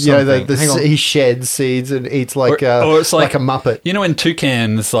everywhere. Like you know, Something. Hang on. he sheds seeds and eats like Or it's like a muppet. You know when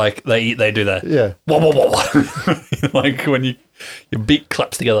toucans like they do that. Yeah. Wah, wah, wah, wah. Like when your beak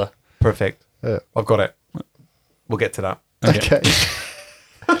claps together. Perfect. Yeah. I've got it. We'll get to that. Okay.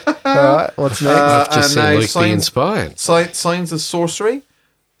 All right. What's next? I've just and seen now Luke be signs- inspired. Signs of sorcery.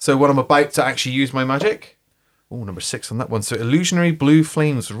 So when I'm about to actually use my magic. Oh, number 6 on that one. So illusionary blue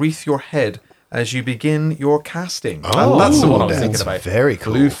flames wreath your head as you begin your casting. Oh, that's the one I was that's thinking about. very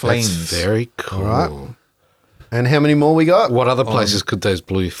cool. Blue That's flames. Very cool. right. And how many more we got? What other places could those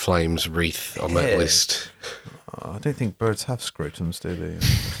blue flames wreath on that Yeah. list? I don't think birds have scrotums, do they?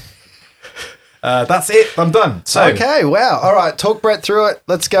 That's it. I'm done. So, Okay. Wow. All right. Talk Brett through it.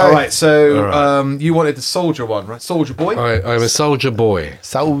 Let's go. All right. So All right. you wanted the soldier one, right? Soldier boy. I'm a soldier boy.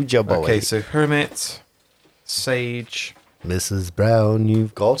 Soldier boy. Okay. So hermit, sage, Mrs. Brown,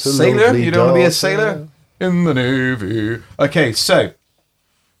 you've got a sailor. lovely You don't want to be a daughter. sailor in the navy. Okay. So,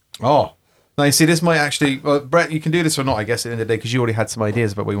 now you see, this might actually, Brett, you can do this or not, I guess, at the end of the day, because you already had some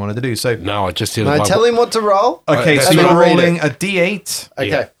ideas about what you wanted to do. So, No, I just did No, it. tell him what to roll. okay, that's so fine. you're Read rolling it. a d8 Okay.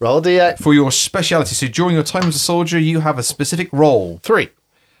 Yeah. Roll a d8. for your speciality. So during your time as a soldier, you have a specific role. 3.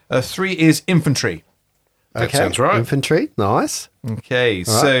 3 is infantry. That sounds right. Infantry. Nice. Okay,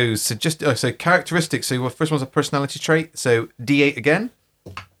 so just so characteristics. So your first one's a personality trait. So D8 again.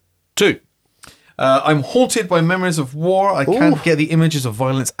 2. I'm haunted by memories of war. I can't get the images of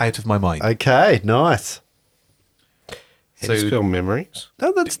violence out of my mind. Okay. Nice. So spell memories.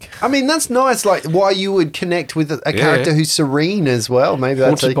 No, that's nice. Like why you would connect with a character who's serene as well. Maybe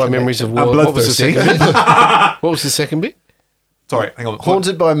that's Haunted a by memories of And war. What was the bloodthirsty. second bit? What was the second bit? Sorry, hang on.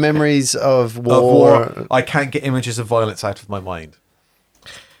 haunted by memories of war. Of war. I can't get images of violence out of my mind.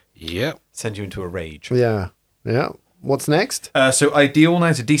 Yep. Send you into a rage. Yeah. Yeah. What's next? So ideal now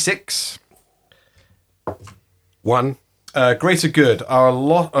is a D6. 1. Greater good. Our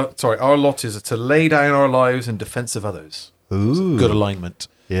lot is to lay down our lives in defense of others. Ooh. Good alignment.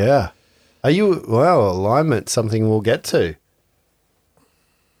 Yeah. Are you alignment? Something we'll get to.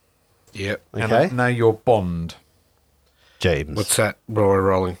 Yep. Okay. And now your bond. James. What's that? What are we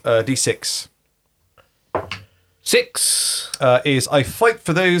rolling? D6. 6. Is I fight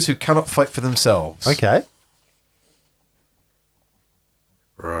for those who cannot fight for themselves. Okay.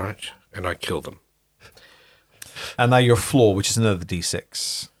 Right. And I killed them. And now your flaw, which is another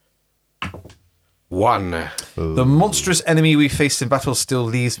D6. 1. The monstrous enemy we faced in battle still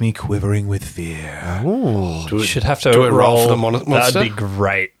leaves me quivering with fear. You should have to do it roll roll for the monster? That'd be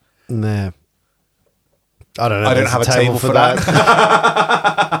great. Nah. I don't know. I don't There's have a table for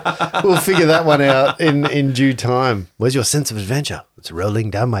that. We'll figure that one out in due time. Where's your sense of adventure? It's rolling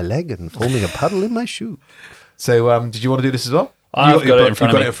down my leg and forming a puddle in my shoe. So, did you want to do this as well? I've got it in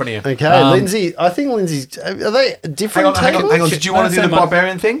front of me. You've got it in front of you. Okay, Lindsay. I think Lindsay's. Are they different Hang on. tables? Did you want to do the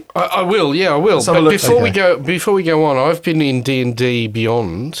barbarian thing? I will. Yeah, I will. Let's have a But look. before we go on, I've been in D&D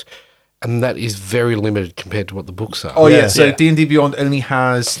Beyond, and that is very limited compared to what the books are. Oh, yeah. Yeah. So Yeah. D&D Beyond only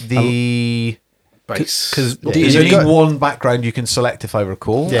has the... Base. Because Yeah. there's You've only got- one background you can select, if I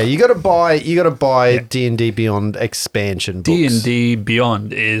recall. Yeah, you got to buy D&D Beyond expansion books. D&D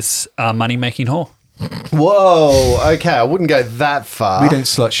Beyond is a money-making whore. Whoa. Okay, I wouldn't go that far. We don't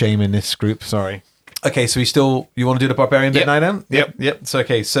slut shame in this group, sorry. Okay, so you want to do the barbarian bit Yep. now then? Yep. So,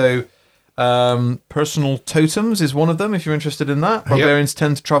 okay, so personal totems is one of them if you're interested in that. Barbarians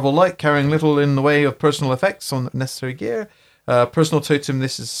tend to travel light, carrying little in the way of personal effects on necessary gear. Personal totem,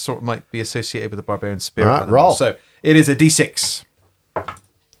 this is sort of might be associated with the barbarian spirit. Right, animal. roll. So it is a D6.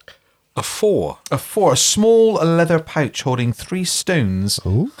 A 4. A 4, a small leather pouch holding 3 stones.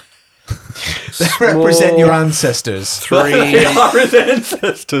 Ooh. That represent your ancestors. 3. Our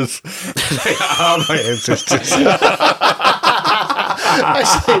ancestors. My ancestors.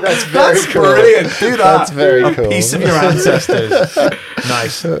 Actually, that's very That's cool. brilliant. Do that. That's very a cool. piece of your ancestors.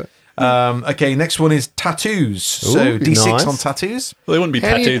 Nice. Okay, next one is tattoos. So Ooh, D6 nice. on tattoos. Well, they wouldn't be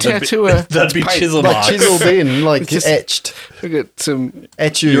How do you tattooed. tattoo a- That'd be paint? chisel Like marks. chiseled in, like Just- etched. Look at some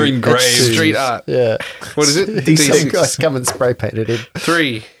Etchu. You're engraved. etched. street art. Yeah. What is it? D6. Guys, come and spray paint it in.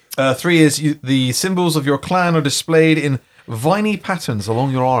 3. 3 is the symbols of your clan are displayed in viney patterns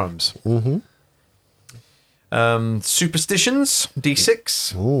along your arms. Superstitions,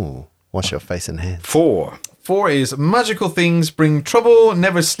 D6. Ooh. Wash your face and hands. 4. 4 is magical things bring trouble.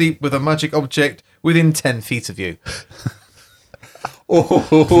 Never sleep with a magic object within 10 feet of you.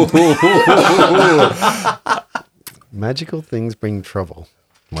 Magical things bring trouble.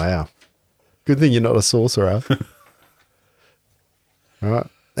 Wow. Good thing you're not a sorcerer. All right.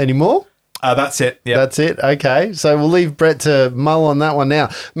 Any more? That's it. Yeah. That's it. Okay. So we'll leave Brett to mull on that one now.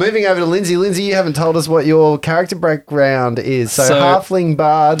 Moving over to Lindsay. Lindsay, you haven't told us what your character background is. So halfling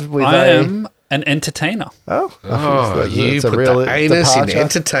bard with I a... am an entertainer. Oh, Oh, you it's a put real the anus in departure.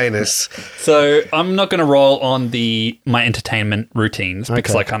 entertainers. So I'm not going to roll on my entertainment routines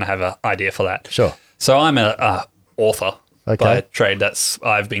because Okay. I kind of have an idea for that. Sure. So I'm a author Okay. by trade.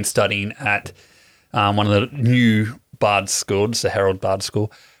 I've been studying at one of the new Bard schools, the Herald Bard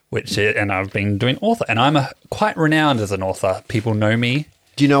School, and I've been doing author. And I'm quite renowned as an author. People know me.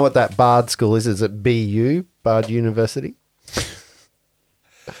 Do you know what that Bard school is? Is it BU, Bard University?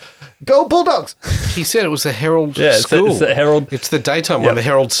 Go Bulldogs! He said it was the Herald Yeah, School. it's the Herald. It's the daytime one, the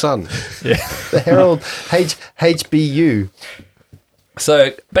Herald Sun. Yeah. The Herald HBU.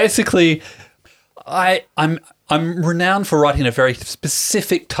 So basically, I'm renowned for writing a very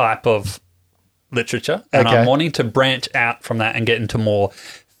specific type of literature, and Okay. I'm wanting to branch out from that and get into more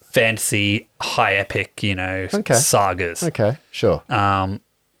fantasy, high epic, Okay. sagas. Okay, sure.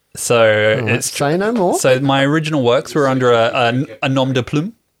 So it's Say no more. so my original works were under a nom de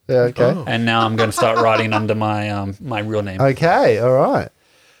plume, Yeah, okay. and now I'm going to start writing under my my real name. Okay, all right.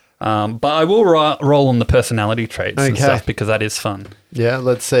 But I will roll on the personality traits and Okay. stuff because that is fun. Yeah,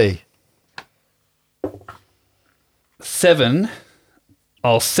 let's see. 7.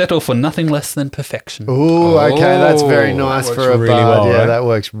 I'll settle for nothing less than perfection. Ooh, okay, that's very Oh, nice that for a works really bard. well, Yeah, right? that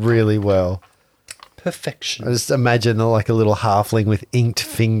works really well. Perfection. I just imagine like a little halfling with inked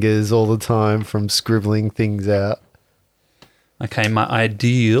fingers all the time from scribbling things out. Okay, my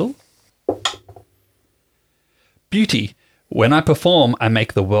ideal. Beauty. When I perform, I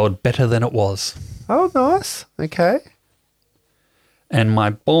make the world better than it was. Oh, nice. Okay. And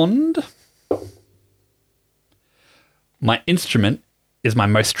my bond. My instrument is my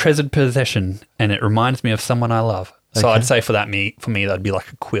most treasured possession, and it reminds me of someone I love. So Okay. I'd say for me, that'd be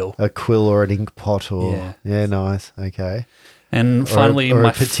like a quill. A quill or an ink pot or... Yeah. Yeah, nice. Okay. And finally, or my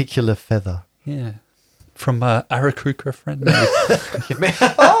a particular feather. yeah, from Arakruka friend.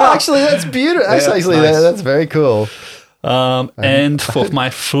 Oh, actually, that's beautiful. Actually, nice. that's very cool. And for my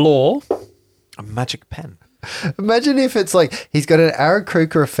flaw, A magic pen. Imagine if it's like he's got an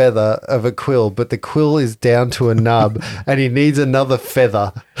Arakruka feather of a quill, but the quill is down to a nub and he needs another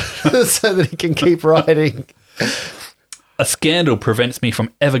feather so that he can keep writing. a scandal prevents me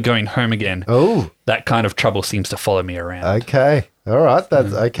from ever going home again. Oh, That kind of trouble seems to follow me around. okay. All right.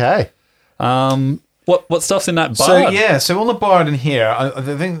 That's okay. What stuff's in that So bard? so on the bard in here, I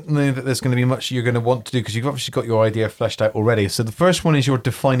think that there's going to be much you're going to want to do because you've obviously got your idea fleshed out already. So the first one is your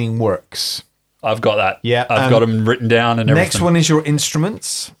defining works. I've got that. Yeah, I've and got them written down and everything. Next one is your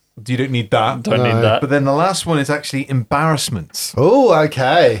instruments. You don't need that. Don't need that. But then the last one is actually embarrassments. Oh,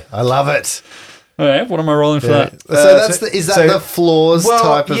 okay. I love it. All right, what am I rolling for Yeah. that? So that's is that the flaws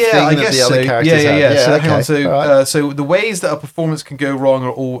type of thing I that guess the other so. characters have? Yeah. So, hang on. okay. So, All right. so the ways that a performance can go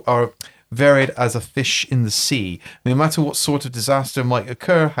wrong are varied as a fish in the sea. No matter what sort of disaster might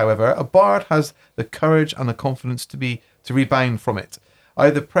occur, however, a bard has the courage and the confidence to rebound from it.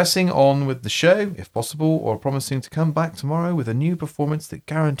 Either pressing on with the show, if possible, or promising to come back tomorrow with a new performance that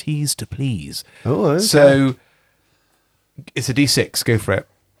guarantees to please. Oh, okay. So it's a D6. Go for it.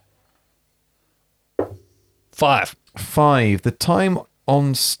 5. 5. The time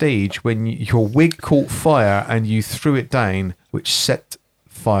on stage when your wig caught fire and you threw it down, which set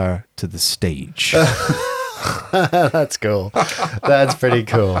fire to the stage. That's cool. That's pretty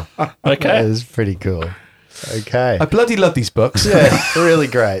cool. That Okay. is pretty cool. Okay. I bloody love these books. Yeah, really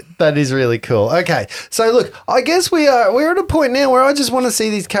great. That is really cool. Okay, so look, I guess we're at a point now where I just want to see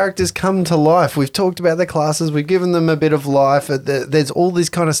these characters come to life. We've talked about the classes, we've given them a bit of life. There's all this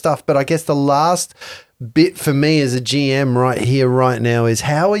kind of stuff, but I guess the last bit for me as a GM right here, right now is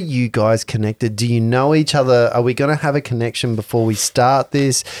how are you guys connected? Do you know each other? Are we going to have a connection before we start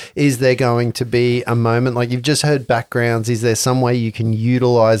this? Is there going to be a moment like you've just heard backgrounds? Is there some way you can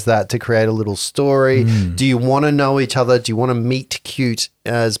utilize that to create a little story? Do you want to know each other? Do you want to meet cute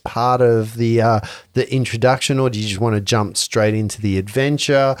as part of the introduction, or do you just want to jump straight into the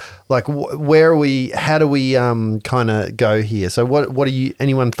adventure? Like where are we? How do we kind of go here? So what are you?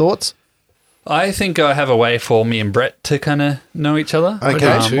 Anyone thoughts? I think I have a way for me and Brett to kind of know each other.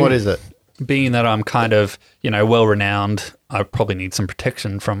 Okay, what is it? Being that I'm kind of, well-renowned, I probably need some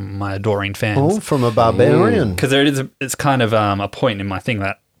protection from my adoring Oh, fans. from a barbarian. Because it's kind of a point in my thing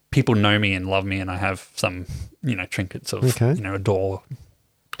that people know me and love me, and I have some, trinkets of, Okay. adoring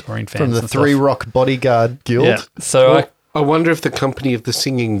fans. From the and Three stuff. Rock Bodyguard Guild. Yeah. So I wonder if the Company of the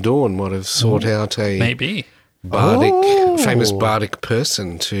Singing Dawn might have sought out a maybe. famous bardic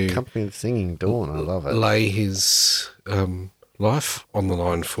person to Company of Singing Dawn. I love it. lay his life on the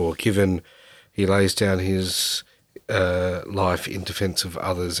line for, given he lays down his life in defence of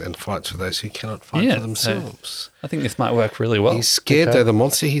others and fights for those who cannot fight Yeah, for themselves. I think this might work really well. He's scared, Okay. though. The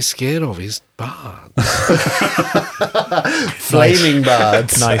monster he's scared of is bards. Flaming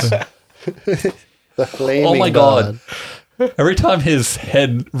bards. Nice. The flaming Oh my bard. God. Every time his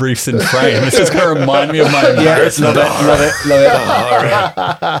head reefs in frame, it's just going to remind me of my embarrassment. Love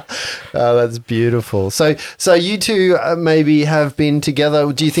it. Oh, that's beautiful. So you two maybe have been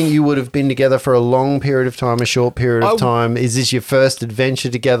together. Do you think you would have been together for a long period of time, a short period of time? Is this your first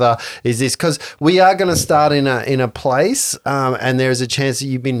adventure together? Is this because we are going to start in a place, and there's a chance that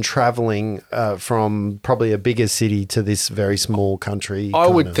you've been traveling from probably a bigger city to this very small country? I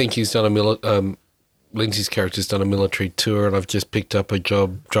kind would of. think he's done Lindsay's character's done a military tour, and I've just picked up a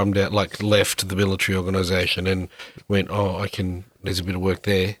job, drummed out, left the military organisation and went, there's a bit of work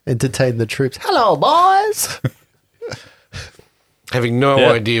there. Entertain the troops. Hello, boys. Having no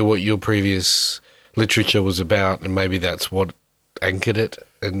Yeah. idea what your previous literature was about, and maybe that's what anchored it,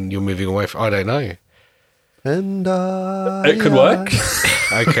 and you're moving away from, I don't know. And It could work.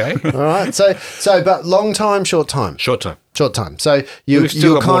 Okay. All right. So, but long time, short time. Short time. Short time. So you're We've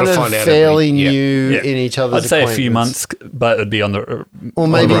still got more kind to of find out, fairly haven't we? Yeah. new Yeah. in each other's I'd say a few acquaintance. months, but it'd be on the Or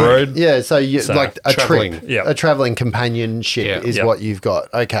maybe, on the road. yeah, so you So, like a travelling. trip, Yeah. a traveling companionship Yeah. is Yeah. what you've got.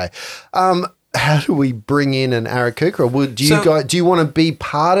 Okay. How do we bring in an Aarakocra? Do you want to be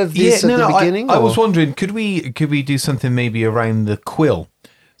part of this at the beginning? I or- was wondering, could we do something maybe around the quill?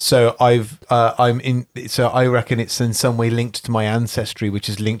 So I reckon it's in some way linked to my ancestry, which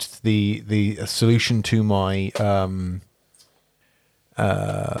is linked to the solution to my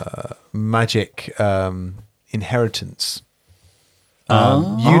magic inheritance. You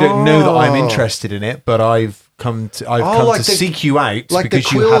don't know that I'm interested in it, but I've come to like the- seek you out like the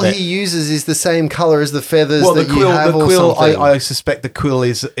because you quill have it. he uses is the same color as the feathers Well, that the quill, you have, the or quill. something. I suspect the quill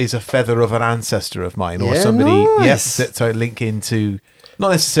is a feather of an ancestor of mine, or Yeah, somebody. nice. Yes, so I link into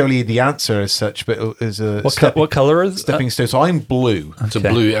not necessarily the answer as such, but as a What color is stepping stone. So I'm blue. It's a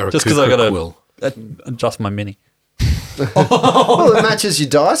blue Aarakocra Just because I got to quill. adjust my mini. Well, it matches your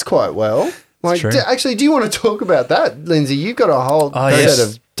dice quite well. Like, true. actually, do you want to talk about that, Lindsay? You've got a whole yes. set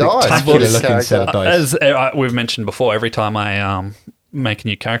of dice. Spectacular for this looking set of character. dice. As we've mentioned before, every time I make a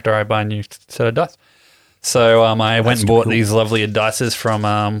new character, I buy a new set of dice. So I went and bought these lovely dices from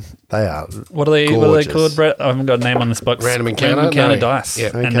They are. what are they Gorgeous. called, Brett? I haven't got a name on this box. Random Encounter? No. dice. Yeah.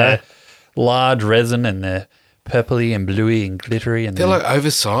 Okay. And they're large resin, and they're purpley and bluey and glittery, and They're like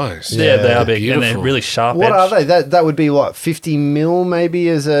oversized. yeah, they are big, and they're beautiful. really sharp. What edged. are they? That would be what, 50 mil maybe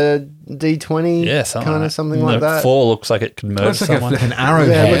as a D20? Yeah, kind of something like the that. Four looks like it could murder Looks like a someone. flipping arrowhead.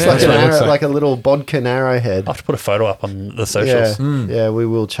 Yeah, it looks like That's an what it arrow, looks like a little bodkin arrowhead. I'll have to put a photo up on the Yeah, socials. yeah, we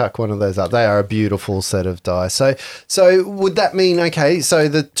will chuck one of those up. They are a beautiful set of dice. So would that mean, okay, so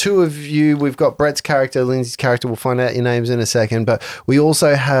the two of you, we've got Brett's character, Lindsay's character, we'll find out your names in a second, but we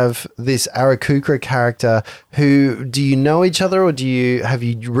also have this Aarakocra character who, do you know each other, or have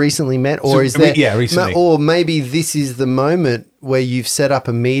you recently met, or So, is there, yeah, recently. or maybe this is the moment where you've set up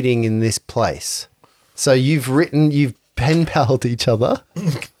a meeting in this place. So you've pen palled each other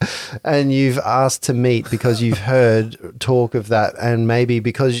and you've asked to meet because you've heard talk of that, and maybe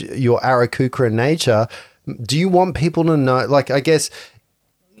because your Aarakocra nature, do you want people to know, like, I guess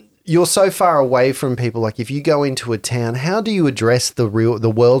you're so far away from people, like if you go into a town, how do you address the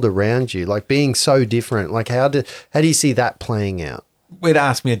world around you, like being so different? Like how do you see that playing out? Way to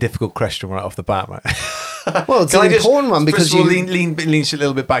ask me a difficult question right off the bat, right? Well, it's Can an I just- important one because first of all, you lean a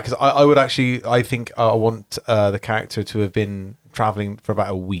little bit back, because I would actually, I think I want the character to have been traveling for about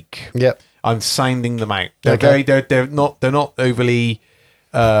a week. Yep. I'm sounding them out. They're Okay. they're not overly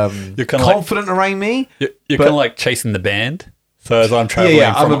You're kinda confident around me. You're but- kind of like chasing the band. So as I'm traveling,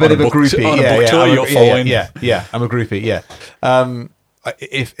 Yeah, I'm a bit of a groupie. on a book tour, you're following. Yeah, I'm a groupie. Yeah.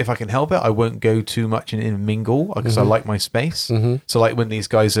 If I can help it, I won't go too much and mingle because I like my space. So like when these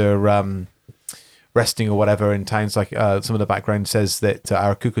guys are resting or whatever in towns, like some of the background says that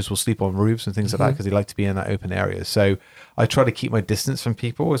Arakukas will sleep on roofs and things like that because they like to be in that open area. So I try to keep my distance from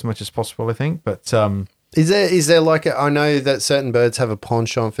people as much as possible, I think. But Is there like I know that certain birds have a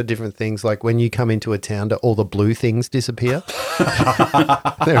penchant for different things. Like when you come into a town, do all the blue things disappear?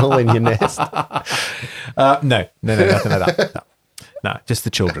 They're all in your nest. no, nothing like that. No, just the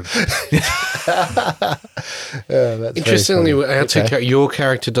children. That's Interestingly, very funny. our your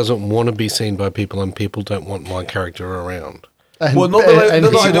character doesn't want to be seen by people, and people don't want my character around. And- Well, not that I and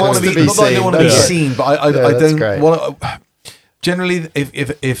don't he want wants to be, be not that I don't want to be seen. seen, but I that's don't great. want to. Generally,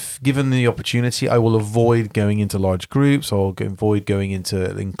 if given the opportunity, I will avoid going into large groups or avoid going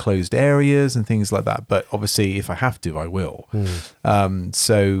into enclosed areas and things like that. But obviously, if I have to, I will.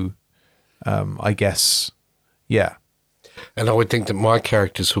 I guess, yeah. And I would think that my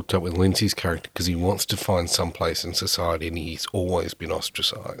character's hooked up with Lindsay's character because he wants to find some place in society, and he's always been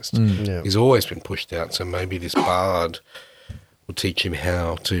ostracised. Yeah. He's always been pushed out. So maybe this bard will teach him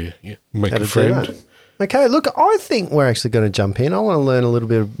how to make How a to do friend. that. Okay, look, I think we're actually going to jump in. I want to learn a little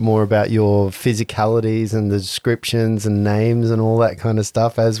bit more about your physicalities and the descriptions and names and all that kind of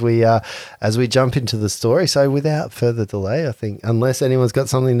stuff as we jump into the story. So without further delay, I think, unless anyone's got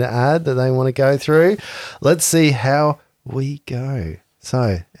something to add that they want to go through, let's see how we go.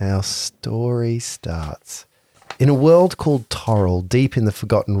 So our story starts. In a world called Toril, deep in the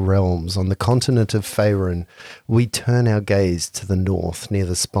Forgotten Realms on the continent of Faerun, we turn our gaze to the north near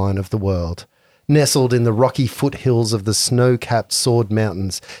the spine of the world. Nestled in the rocky foothills of the snow-capped Sword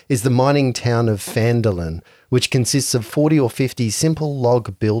Mountains is the mining town of Phandalin, which consists of 40 or 50 simple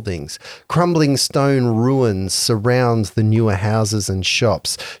log buildings. Crumbling stone ruins surround the newer houses and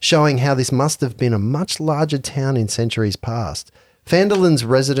shops, showing how this must have been a much larger town in centuries past. Phandalin's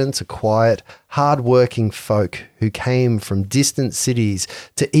residents are quiet, hard-working folk who came from distant cities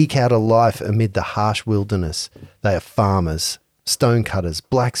to eke out a life amid the harsh wilderness. They are farmers, stonecutters,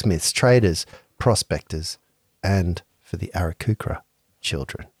 blacksmiths, traders, prospectors, and, for the Arakukra,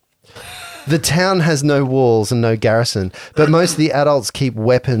 children. The town has no walls and no garrison, but most of the adults keep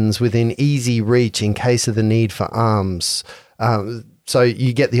weapons within easy reach in case of the need for arms. So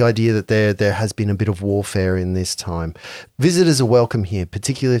you get the idea that there has been a bit of warfare in this time. Visitors are welcome here,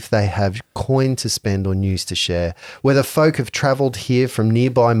 particularly if they have coin to spend or news to share. Whether folk have travelled here from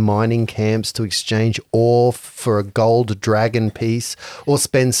nearby mining camps to exchange ore for a gold dragon piece or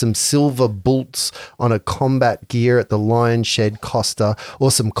spend some silver bolts on a combat gear at the Lion Shed Costa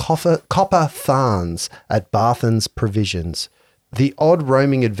or some copper thans at Barthen's Provisions. The odd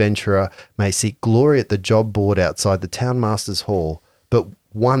roaming adventurer may seek glory at the job board outside the townmaster's hall, but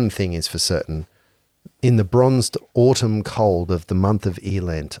one thing is for certain. In the bronzed autumn cold of the month of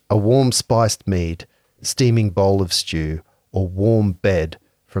Elent, a warm spiced mead, steaming bowl of stew, or warm bed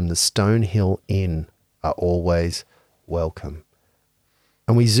from the Stonehill Inn are always welcome.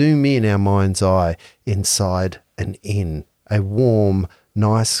 And we zoom in our mind's eye inside an inn, a warm,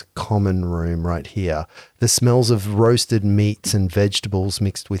 nice common room right here. The smells of roasted meats and vegetables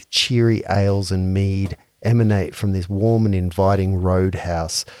mixed with cheery ales and mead emanate from this warm and inviting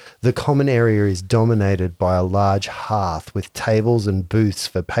roadhouse. The common area is dominated by a large hearth with tables and booths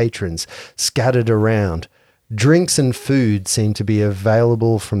for patrons scattered around. Drinks and food seem to be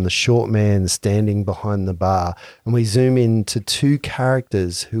available from the short man standing behind the bar, and we zoom in to two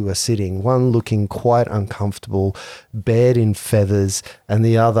characters who are sitting, one looking quite uncomfortable, bared in feathers, and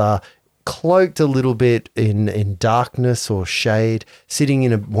the other cloaked a little bit in darkness or shade, sitting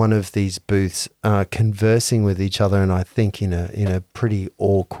in one of these booths, conversing with each other, and I think in a pretty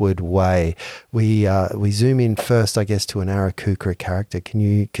awkward way. We zoom in first, I guess, to an Arakukra character. Can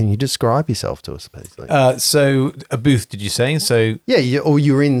you describe yourself to us, please? So a booth, did you say? So Yeah,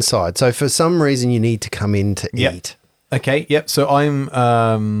 you're inside. So for some reason you need to come in to Yep. eat. okay, yep. So I'm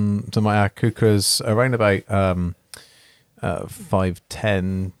so my Akukra's around about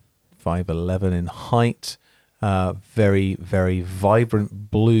 5'10", 5'11" in height. Very, very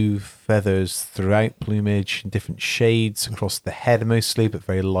vibrant blue feathers throughout plumage, in different shades across the head mostly, but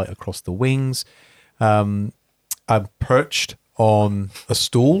very light across the wings. I'm perched on a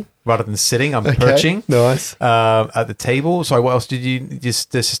stool rather than sitting. I'm perching. Nice. At the table. Sorry, what else did you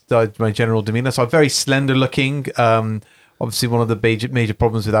just? This is my general demeanor. So I'm very slender looking. Obviously, one of the major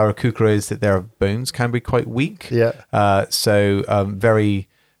problems with Arakukra is that their bones can be quite weak. Yeah. So very,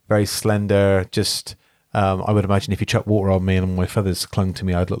 very slender. Just I would imagine if you chuck water on me and my feathers clung to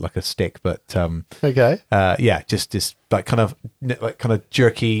me, I'd look like a stick. But Okay. yeah, just like kind of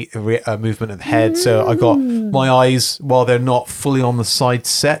jerky movement of the head. So I got my eyes, while they're not fully on the side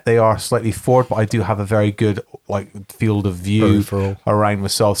set, they are slightly forward, but I do have a very good like field of view Peripheral. around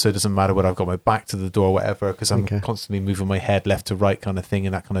myself. So it doesn't matter whether I've got my back to the door or whatever, because I'm constantly moving my head left to right kind of thing,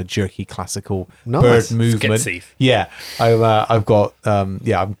 in that kind of jerky classical Nice. bird movement. Skitsy. Yeah, I've got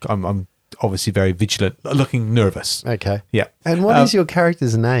I'm obviously very vigilant, looking nervous. Okay. Yeah. And what is your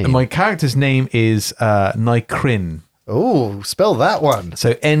character's name? And my character's name is Neycryn. Oh, spell that one.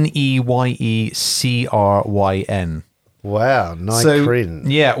 So Neyecryn. Wow, Neycryn. So,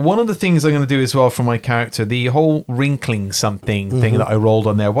 yeah, one of the things I'm going to do as well for my character, the whole wrinkling something thing that I rolled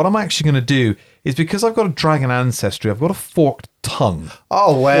on there, what I'm actually going to do is, because I've got a dragon ancestry, I've got a forked tongue.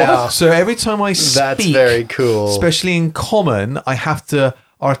 Oh, wow. So every time I speak, That's very cool. especially in common, I have to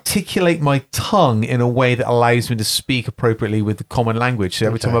articulate my tongue in a way that allows me to speak appropriately with the common language. So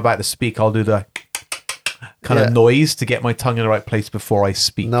every time I'm about to speak, I'll do the kind of noise to get my tongue in the right place before I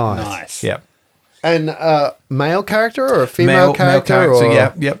speak. Nice. Yeah. And male character or a female character? Or,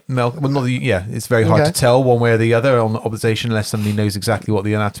 or? male. Well, not it's very hard to tell one way or the other on observation unless somebody knows exactly what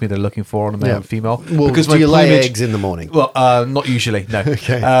the anatomy they're looking for on a male and female. Well, because do you lay eggs in the morning? Well, not usually, no.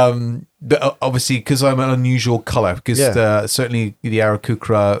 Okay. But obviously, because I'm an unusual color, because certainly the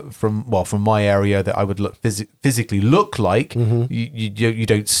Aarakocra from my area that I would look physically look like, you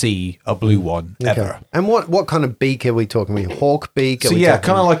don't see a blue one ever. And what kind of beak are we talking? Are we hawk beak? So yeah,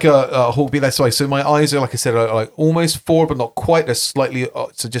 kind of like a hawk beak. That's why. So my eyes are, like I said, are like almost forward, but not quite. They're slightly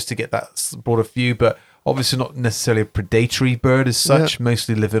so just to get that broader view, but obviously not necessarily a predatory bird as such.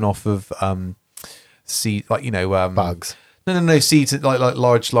 Mostly living off of seed, like bugs. No, seeds like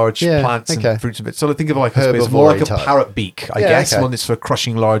large plants and fruits and bits. So I think of like more like a type. parrot beak, I guess. One that's for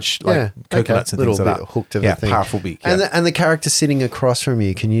crushing large coconuts and things like that. Hooked to the thing. Powerful beak. And the character sitting across from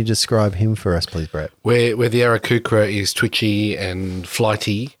you, can you describe him for us, please, Brett? Where the Aarakocra is twitchy and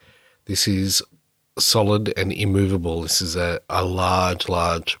flighty, this is solid and immovable. This is a large,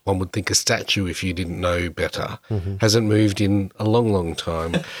 one would think a statue if you didn't know better. Hasn't moved in a long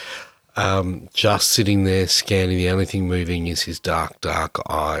time. Just sitting there scanning. The only thing moving is his dark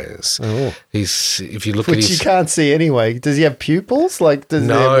eyes. Oh. If you look Which at his, you can't see anyway. Does he have pupils? Like, does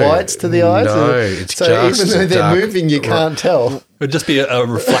there whites to the eyes? No, it's so just even though they're dark, moving, you can't tell. It would just be a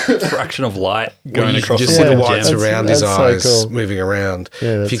refraction of light going you across just the see the gem. whites around his that's so eyes cool. moving around.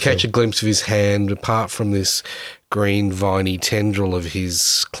 Yeah, if you that's catch a glimpse of his hand, apart from this green viney tendril of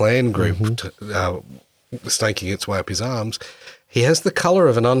his clan group snaking its way up his arms, he has the colour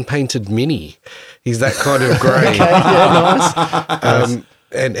of an unpainted mini. He's that kind of grey. Nice.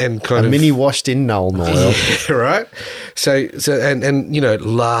 And kind A of mini washed in Null oil. Yeah, right. So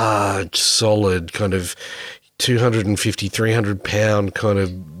large, solid, kind of 250, 300 pound, kind of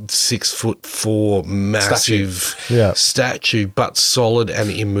 6'4" massive statue, but solid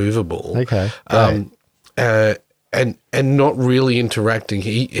and immovable. Okay. And not really interacting.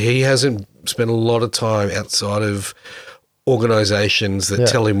 He hasn't spent a lot of time outside of organizations that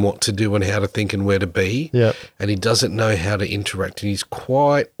tell him what to do and how to think and where to be. Yep. And he doesn't know how to interact, and he's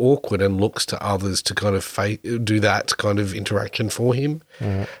quite awkward and looks to others to kind of do that kind of interaction for him.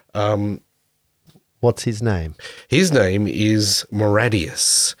 What's his name? His name is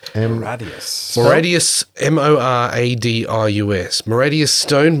Moradius. Moradius. Moradius, Moradius. Moradius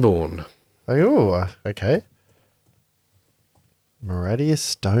Stoneborn. Oh, okay.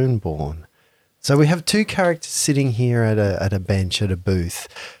 Moradius Stoneborn. So we have two characters sitting here at a bench at a booth,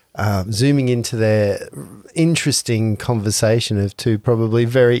 zooming into their interesting conversation of two probably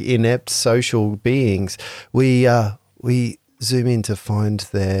very inept social beings. We zoom in to find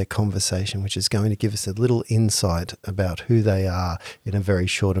their conversation, which is going to give us a little insight about who they are in a very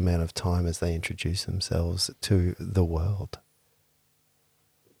short amount of time as they introduce themselves to the world.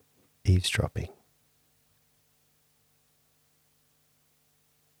 Eavesdropping.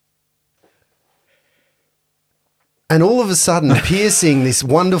 And all of a sudden, piercing this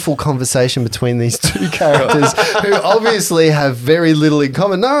wonderful conversation between these two characters who obviously have very little in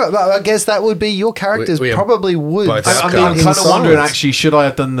common. No, I guess that would be your characters We probably would. both I'm outcomes. kind of wondering, actually, should I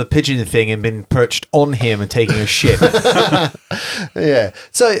have done the pigeon thing and been perched on him and taking a shit? Yeah.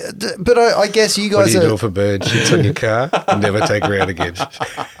 So, but I guess you What guys do you are... do if a bird shits on your car and never take her out again?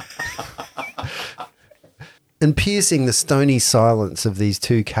 and piercing the stony silence of these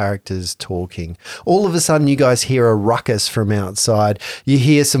two characters talking. All of a sudden, you guys hear a ruckus from outside. You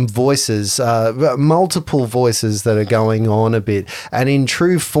hear some voices, multiple voices that are going on a bit. And in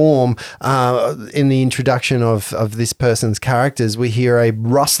true form, in the introduction of this person's characters, we hear a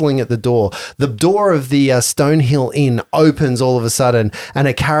rustling at the door. The door of the Stonehill Inn opens all of a sudden, and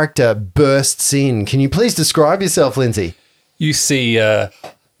a character bursts in. Can you please describe yourself, Lindsay? You see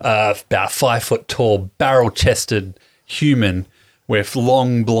about 5 foot tall, barrel-chested human with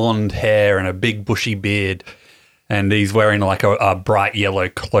long blonde hair and a big bushy beard, and he's wearing like a bright yellow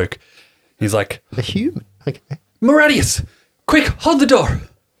cloak. He's like, A human? Okay. Moradius, quick, hold the door.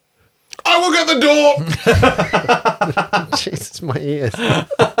 I will get the door. Jesus, my ears.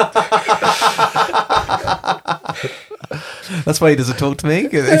 That's why he doesn't talk to me.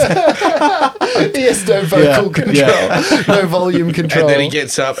 He has no vocal control, no volume control. And then he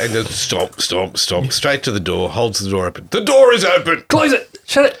gets up and just stomp, straight to the door, holds the door open. The door is open. Close it.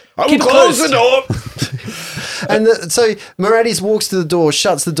 Shut it. I will Keep it close closed. the door. And so Moradius walks to the door,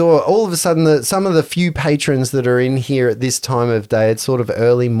 shuts the door. All of a sudden, some of the few patrons that are in here at this time of day, it's sort of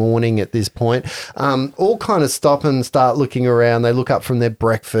early morning at this point, all kind of stop and start looking around. They look up from their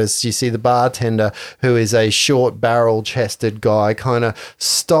breakfast. You see the bartender, who is a short, barrel-chested guy, kind of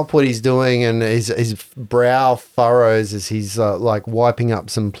stop what he's doing, and his brow furrows as he's like wiping up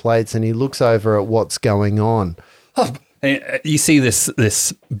some plates, and he looks over at what's going on. And you see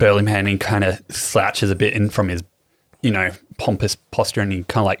this burly man, he kind of slouches a bit in from his, pompous posture, and you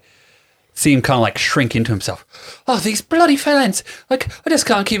kind of like see him kind of like shrink into himself. Oh, these bloody felons! Like, I just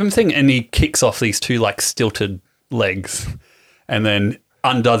can't keep him thinking. And he kicks off these two like stilted legs, and then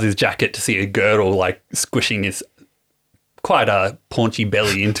undoes his jacket to see a girdle like squishing his quite a paunchy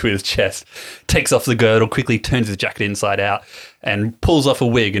belly into his chest. Takes off the girdle, quickly turns his jacket inside out, and pulls off a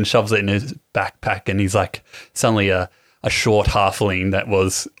wig and shoves it in his backpack. And he's like suddenly a short halfling that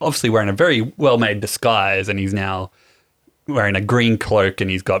was obviously wearing a very well-made disguise, and he's now wearing a green cloak, and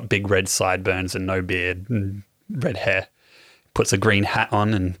he's got big red sideburns and no beard and red hair. Puts a green hat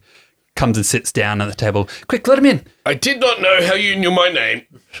on and comes and sits down at the table. Quick, let him in. I did not know how you knew my name.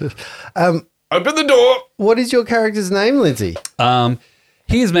 Open the door. What is your character's name, Lindsay?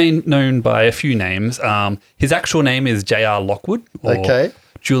 He is known by a few names. His actual name is J.R. Lockwood. Or Okay.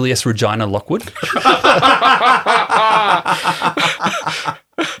 Julius Regina Lockwood.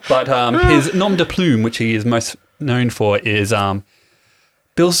 But his nom de plume, which he is most known for, is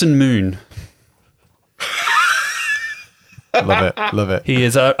Bilson Moon. Love it. He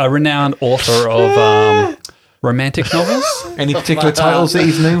is a renowned author of romantic novels. Any particular titles that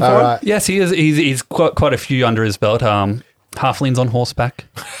he's known for? All right. Yes, he is. He's quite a few under his belt. Halflings on Horseback.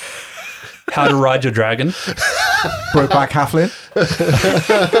 How to Ride Your Dragon. Brokeback Halfling.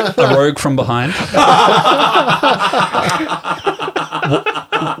 A Rogue from Behind.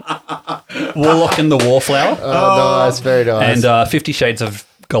 Warlock and the Wallflower. Oh, nice. Very nice. And 50 Shades of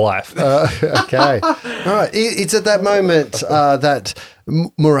Goliath. Okay. All right. It's at that moment that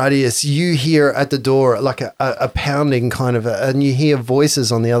Moradius, you hear at the door like a pounding kind of, and you hear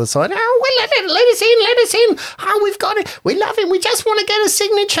voices on the other side. Oh, well, let us in. Oh, we've got it. We love him. We just want to get a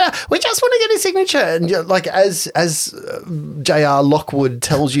signature. And you're like as J.R. Lockwood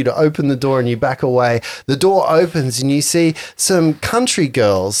tells you to open the door and you back away, the door opens and you see some country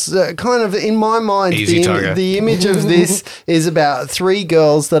girls. Kind of in my mind, Easy, Tiger. the image of this is about 3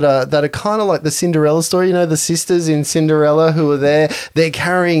 girls that are kind of like the Cinderella story. You know, the sisters in Cinderella who are there. They're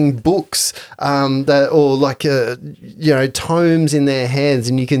carrying books tomes in their hands,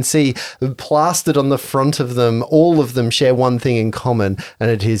 and you can see plastered on the front of them, all of them share one thing in common,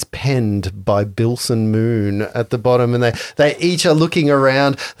 and it is penned by Bilson Moon at the bottom. And they each are looking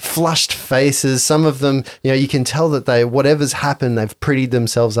around, flushed faces. Some of them, you can tell that whatever's happened, they've prettied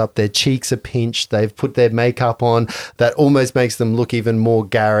themselves up. Their cheeks are pinched. They've put their makeup on that almost makes them look even more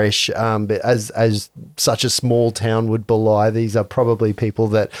garish. But as such a small town would belie, these are probably people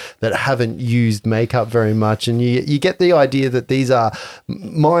that haven't used makeup very much, and you get the idea that these are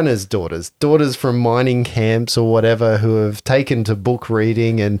miners' daughters from mining camps or whatever, who have taken to book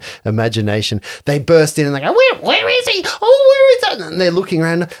reading and imagination. They burst in and they go, where is he? Oh, where is that? And they're looking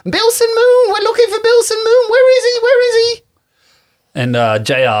around. Bilson Moon, we're looking for Bilson Moon. Where is he? And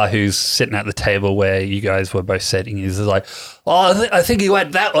JR, who's sitting at the table where you guys were both sitting, is like, oh, I think he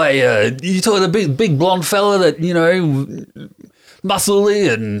went that way. You talking the big blonde fella that,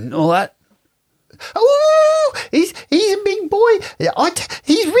 muscly and all that? Oh, he's a big boy.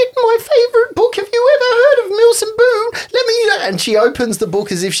 He's written my favourite book. Have you ever heard of Milson Boone? Let me. And she opens the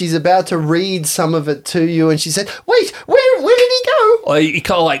book as if she's about to read some of it to you, and she said, "Wait, where did he go?" Oh, he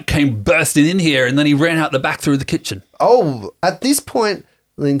kind of like came bursting in here, and then he ran out the back through the kitchen. Oh, at this point,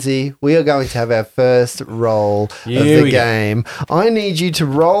 Lindsay, we are going to have our first roll of the game. I need you to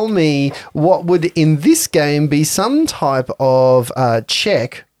roll me what would in this game be some type of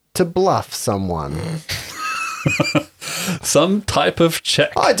check to bluff someone. Some type of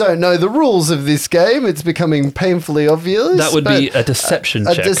check. I don't know the rules of this game. It's becoming painfully obvious. That would be but a deception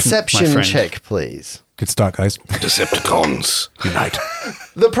a check. my deception friend. check, please. Good start, guys. Decepticons unite.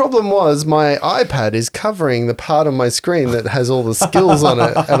 The problem was my iPad is covering the part of my screen that has all the skills on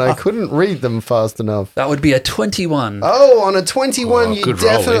it, and I couldn't read them fast enough. That would be a 21. Oh, on a 21, you good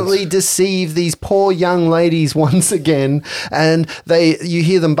roll, definitely Vince. deceive these poor young ladies once again, and you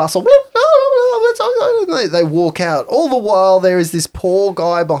hear them bustle. They walk out. All the while, there is this poor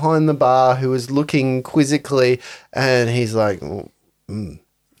guy behind the bar who is looking quizzically, and he's like, and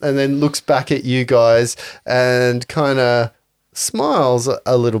then looks back at you guys and kind of smiles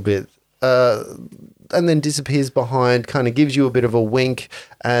a little bit, and then disappears behind, kind of gives you a bit of a wink,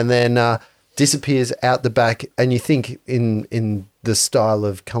 and then disappears out the back. And you think in the style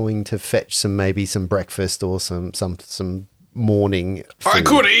of going to fetch some breakfast or some morning food. I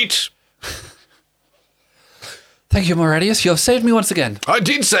could eat. Thank you, Moradius. You have saved me once again. I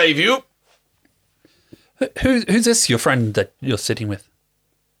did save you. Who's this, your friend that you're sitting with?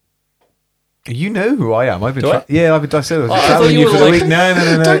 You know who I am. I've been. Do I? Yeah, I've been. I said I was I traveling thought you you were for the like- week.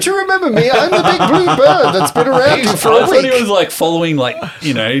 No. Don't you remember me? I'm the big blue bird that's been around you for I a thought week. he was like following,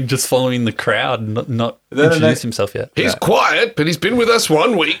 just following the crowd, not No. introduced himself yet. He's quiet, but he's been with us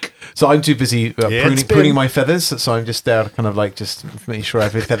 1 week. So I'm too busy it's pruning been- my feathers. So I'm just there, kind of like just making sure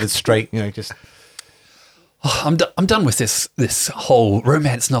every feather's straight. Just I'm done with this whole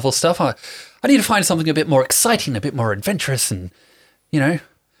romance novel stuff. I need to find something a bit more exciting, a bit more adventurous, and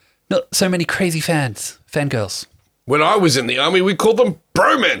not so many crazy fangirls. When I was in the army, we called them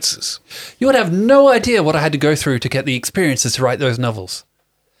bromances. You would have no idea what I had to go through to get the experiences to write those novels.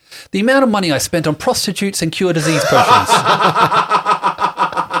 The amount of money I spent on prostitutes and cure disease potions.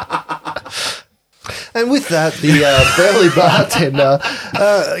 And with that, the burly bartender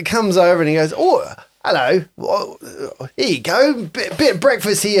comes over and he goes, "Oh, hello. Here you go. Bit of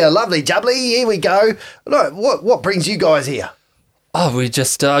breakfast here. Lovely jubbly. Here we go. Look, what brings you guys here?" Oh, we're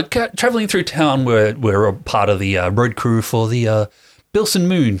just traveling through town. We're a part of the road crew for the Bilson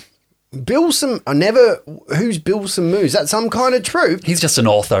Moon. Bilson, who's Bilson Moon? Is that some kind of troop? He's just an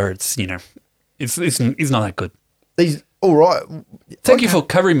author. It's he's not that good. He's all right. Thank you for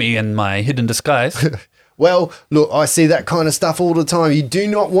covering me in my hidden disguise. Well, look, I see that kind of stuff all the time. You do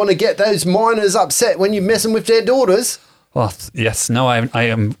not want to get those miners upset when you're messing with their daughters. Well, yes, no, I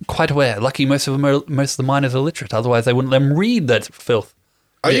am quite aware. Lucky most of the miners are literate. Otherwise, they wouldn't let them read that filth.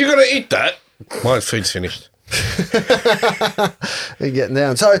 Are you going to eat that? My food's finished. They're getting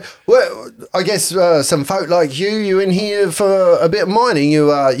down. So, well, I guess some folk like you in here for a bit of mining.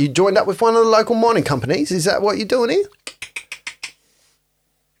 You joined up with one of the local mining companies. Is that what you're doing here?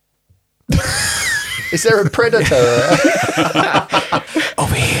 Is there a predator?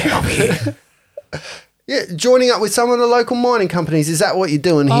 over here. Yeah, joining up with some of the local mining companies. Is that what you're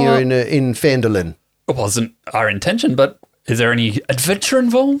doing here in Fenderlin? It wasn't our intention, but is there any adventure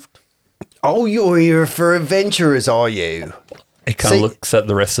involved? Oh, you're here for adventurers, are you? He kind See- of looks at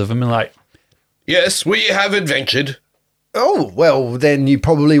the rest of them and like, Yes, we have adventured. Oh, well, then you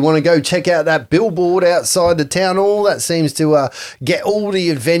probably want to go check out that billboard outside the town hall. That seems to get all the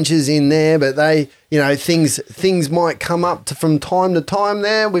adventures in there, but things might come up from time to time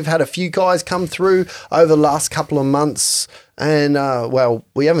there. We've had a few guys come through over the last couple of months, and,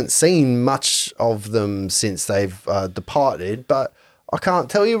 we haven't seen much of them since they've departed, but I can't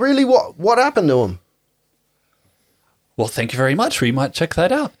tell you really what happened to them. well, thank you very much. We might check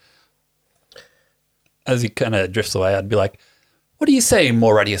that out. As he kind of drifts away, I'd be like, what do you say,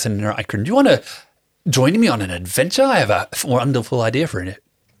 Moradius and Icon? Do you want to join me on an adventure? I have a wonderful idea for it.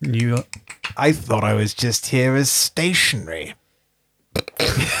 I thought I was just here as stationary.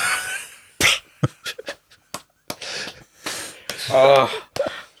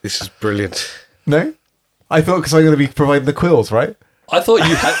 This is brilliant. No, I thought because I'm going to be providing the quills, right? I thought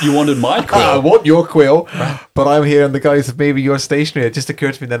you wanted my I quill. want your quill, but I'm here in the guise of maybe you're stationary. It just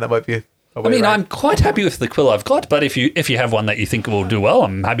occurred to me then that might be a I way mean, around. I'm quite happy with the quill I've got, but if you have one that you think will do well,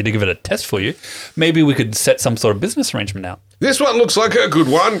 I'm happy to give it a test for you. Maybe we could set some sort of business arrangement out. This one looks like a good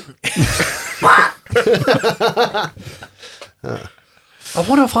one. I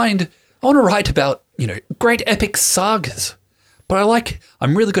want to find I want to write about, great epic sagas. But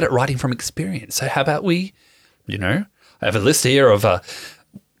I'm really good at writing from experience. So how about we, I have a list here of,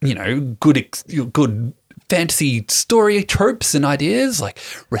 good fantasy story tropes and ideas, like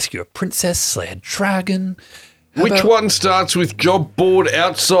rescue a princess, slay a dragon. Which one starts with job board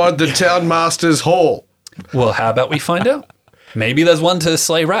outside the town master's hall? Well, how about we find out? Maybe there's one to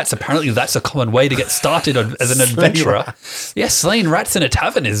slay rats. Apparently that's a common way to get started as an adventurer. Yes, slaying rats in a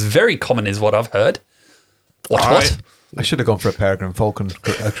tavern is very common is what I've heard. What? I should have gone for a Peregrine Falcon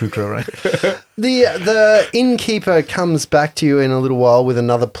crew, right? The innkeeper comes back to you in a little while with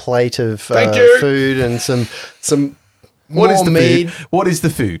another plate of Thank you. food and some What more is the mead. food? What is the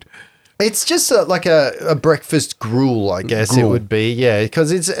food? It's just like a breakfast gruel, I guess it would be. Yeah,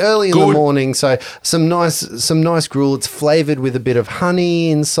 because it's early in the Good. morning, so some nice gruel. It's flavored with a bit of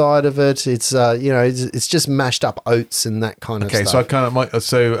honey inside of it. It's it's just mashed up oats and that kind of Okay, stuff. so I kind of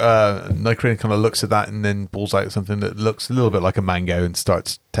Nycrin kind of looks at that and then pulls out something that looks a little bit like a mango and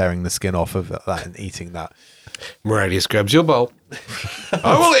starts tearing the skin off of that and eating that. Moradius grabs your bowl.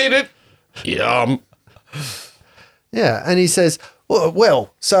 I will eat it. Yum. Yeah, and he says,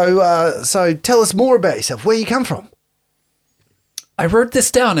 so tell us more about yourself. Where you come from? I wrote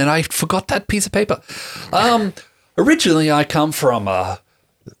this down and I forgot that piece of paper. Originally I come from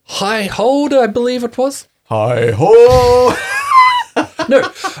High Hold, I believe it was. Hi ho!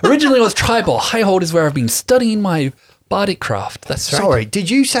 No, originally it was Tribal. High Hold is where I've been studying my bardic craft. That's right. Sorry, did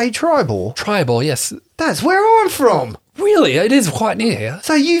you say Tribal? Tribal, yes. That's where I'm from. Really, it is quite near here.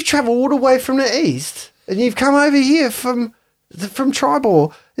 So you've travelled all the way from the east, and you've come over here from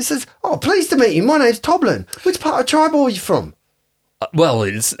Tribal. It says, "Oh, pleased to meet you. My name's Toblin. Which part of Tribal are you from?" Well,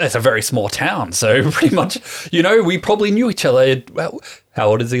 it's a very small town, so pretty much, we probably knew each other. Well, how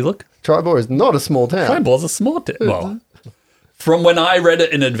old does he look? Tribal is not a small town. Tribal's a small town. Well, from when I read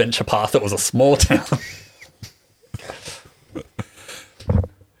it in Adventure Path, it was a small town.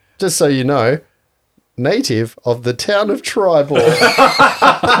 Just so you know, native of the town of Tribal. Because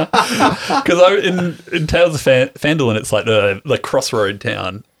in Tales of Phandalin, it's like the crossroad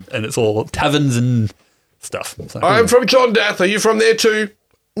town, and it's all taverns and stuff. So, I'm from Jondath. Are you from there too?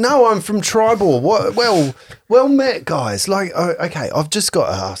 No, I'm from Tribal. What? Well met, guys. Okay, I've just got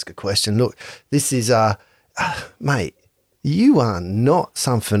to ask a question. Look, this is mate. You are not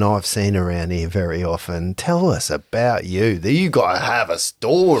something I've seen around here very often. Tell us about you. You got to have a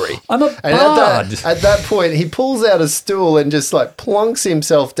story. I'm a And bard. at that point, he pulls out a stool and just like plonks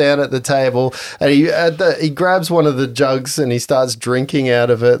himself down at the table. And he grabs one of the jugs and he starts drinking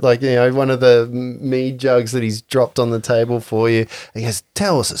out of it, like one of the mead jugs that he's dropped on the table for you. He goes,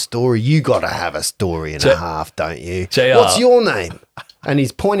 "Tell us a story. You got to have a story and a half, don't you? JR. What's your name?" And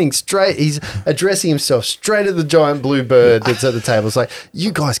he's pointing straight, he's addressing himself straight at the giant blue bird that's at the table. It's like,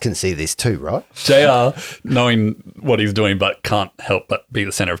 you guys can see this too, right? JR, knowing what he's doing, but can't help but be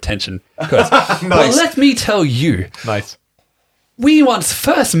the center of attention, goes, well, let me tell you. Nice. We once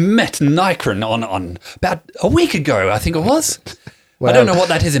first met Nycrin on about a week ago, I think it was. I don't know what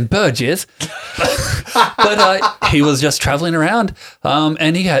that is in bird years, but he was just traveling around,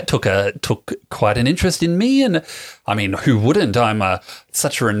 and he took quite an interest in me. And I mean, who wouldn't? I'm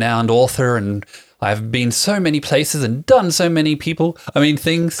such a renowned author, and I've been so many places and done so many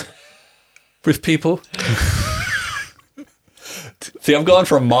things with people. See, I've gone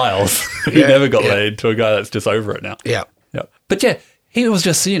from Miles, who never got laid, to a guy that's just over it now. Yeah. Yeah. But yeah, he was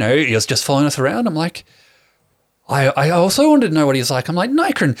just, he was just following us around. I'm like, I also wanted to know what he was like. I'm like,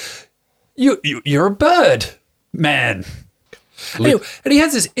 Nycrin, you're a bird, man. And he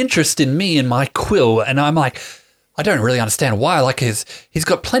has this interest in me and my quill, and I'm like, I don't really understand why. Like, he's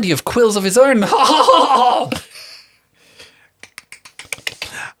got plenty of quills of his own.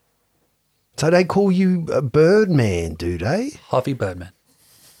 So they call you a Birdman, do they? Harvey Birdman.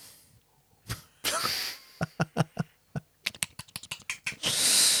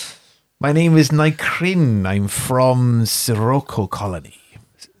 My name is Nycrin. I'm from Sirocco Colony.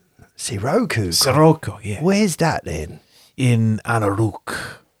 Sirocco? Sirocco, yeah. Where's that then? In Anaruk.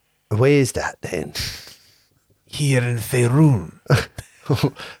 Where's that then? Here in Faerun.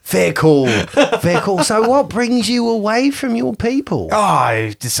 Fair call. Fair call. So what brings you away from your people? Oh,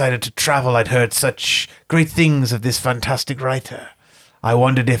 I decided to travel. I'd heard such great things of this fantastic writer. I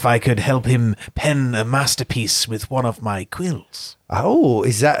wondered if I could help him pen a masterpiece with one of my quills. Oh,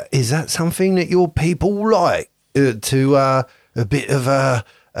 is that something that your people like? A bit of a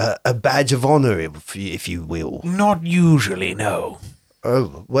badge of honour, if you will. Not usually, no.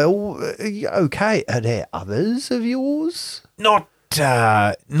 Oh, well, okay. Are there others of yours? Not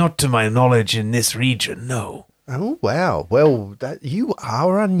to my knowledge in this region, no. Oh, wow. Well, you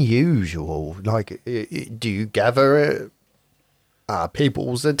are unusual. Like, do you gather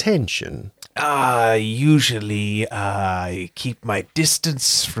people's attention? Usually I keep my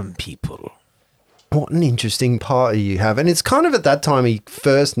distance from people. What an interesting party you have. And it's kind of at that time he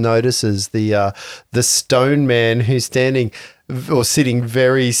first notices the stone man who's standing or sitting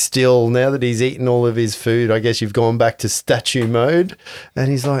very still now that he's eaten all of his food. I guess you've gone back to statue mode.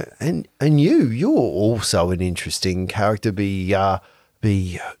 And he's like, and you're also an interesting character. Be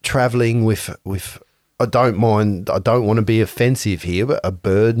traveling with I don't want to be offensive here, but a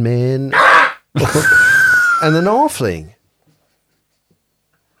Birdman and an Halfling.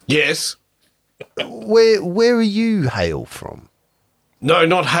 Yes. Where are you hail from? No,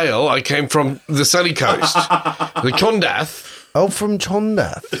 not Hale. I came from the sunny coast. The Condath. Oh, from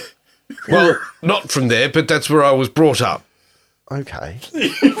Chondath. Well, not from there, but that's where I was brought up. Okay.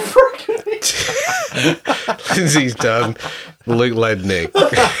 Lindsay's done. Luke laid an egg.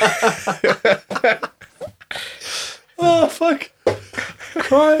 Oh, fuck.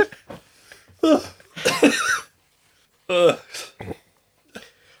 Cry.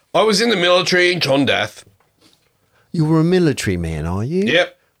 I was in the military in Condath. You were a military man, are you?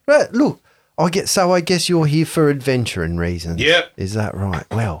 Yep. Right, look, I guess you're here for adventuring reasons. Yep. Is that right?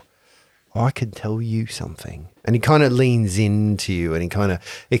 Well, I could tell you something. And he kind of leans into you and he kind of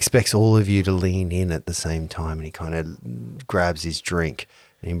expects all of you to lean in at the same time. And he kind of grabs his drink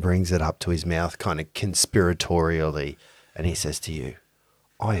and he brings it up to his mouth kind of conspiratorially. And he says to you,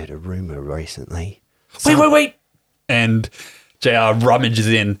 I heard a rumor recently. Wait. And JR rummages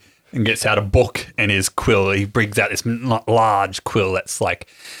in and gets out a book and his quill. He brings out this large quill that's like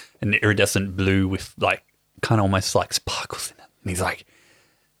an iridescent blue with like kind of almost like sparkles in it. And he's like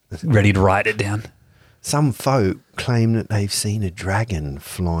ready to write it down. Some folk claim that they've seen a dragon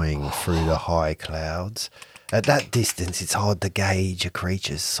flying through the high clouds. At that distance, it's hard to gauge a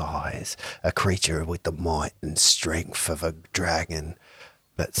creature's size, a creature with the might and strength of a dragon.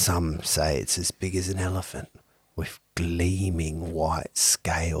 But some say it's as big as an elephant, with gleaming white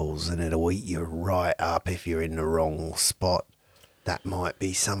scales, and it'll eat you right up if you're in the wrong spot. That might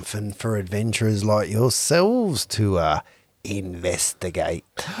be something for adventurers like yourselves to investigate.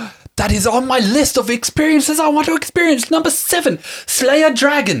 That is on my list of experiences I want to experience. Number 7, slay a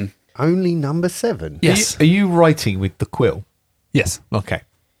dragon. Only number 7? Yes. Are you writing with the quill? Yes. Okay.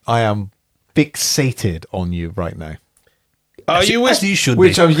 I am fixated on you right now. Are you As you should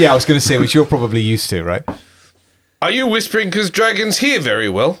Which, be. I was going to say, which you're probably used to, right? Are you whispering because dragons hear very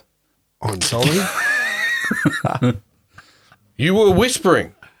well? I'm sorry? You were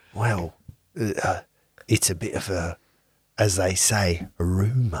whispering. Well, it's a bit of a, as they say, a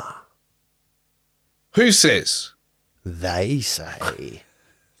rumour. Who says? They say,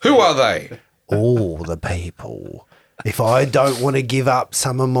 Who are they? all the people. If I don't want to give up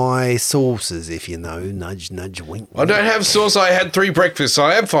some of my sources, if you know, nudge, nudge, wink. I don't have sauce. I had 3 breakfasts.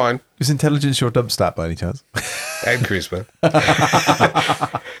 I am fine. Is intelligence your dump stat by any chance? And charisma.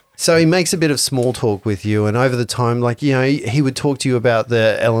 So he makes a bit of small talk with you, and over the time, like, you know, he would talk to you about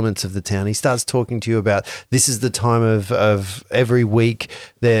the elements of the town. He starts talking to you about this is the time of every week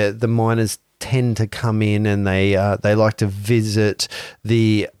the miners tend to come in and they like to visit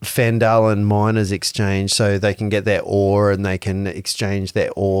the Fandalan Miners Exchange so they can get their ore and they can exchange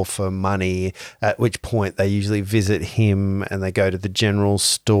their ore for money, at which point they usually visit him and they go to the general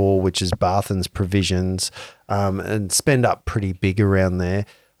store, which is Barthen's Provisions, and spend up pretty big around there.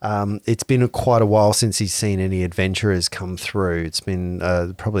 It's been quite a while since he's seen any adventurers come through. It's been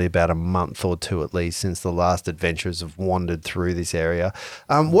probably about a month or 2 at least since the last adventurers have wandered through this area.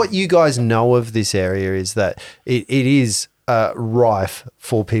 What you guys know of this area is that it is rife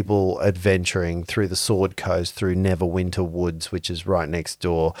for people adventuring through the Sword Coast, through Neverwinter Woods, which is right next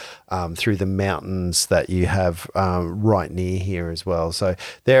door, through the mountains that you have right near here as well. So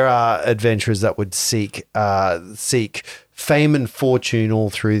there are adventurers that would seek fame and fortune all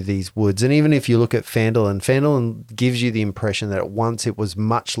through these woods. And even if you look at Phandalin gives you the impression that once it was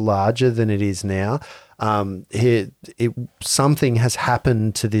much larger than it is now. Something has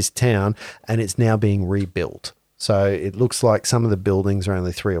happened to this town and it's now being rebuilt. So it looks like some of the buildings are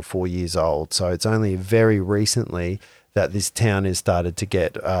only 3 or 4 years old. So it's only very recently that this town has started to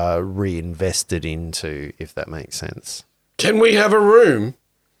get reinvested into, if that makes sense. Can we have a room?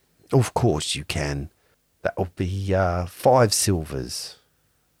 Of course you can. That will be 5 silvers.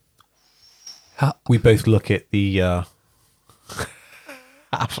 We both look at the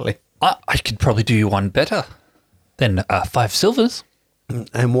Halfling. I could probably do you one better than 5 silvers.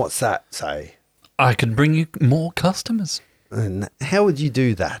 And what's that say? I can bring you more customers. And how would you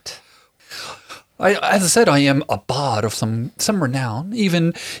do that? As I said, I am a bard of some renown.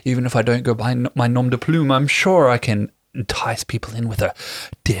 Even if I don't go by my nom de plume, I'm sure I can entice people in with a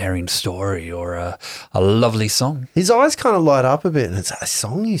daring story or a lovely song. His eyes kind of light up a bit, and it's a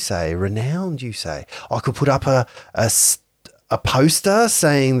song, you say, renowned, you say. I could put up a poster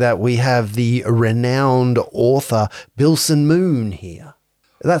saying that we have the renowned author Bilson Moon here.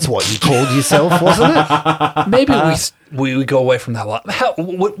 That's what you called yourself, wasn't it? Maybe we go away from that.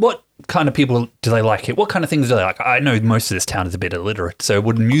 What kind of people do they like here? What kind of things do they like? I know most of this town is a bit illiterate, so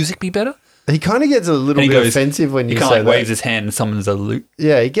would music be better? He kind of gets a little bit offensive when you he say kind of that. waves his hand and summons a lute.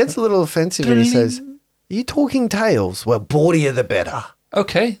 Yeah, he gets a little offensive when he says, "Are you talking tales? Well, bawdier the better."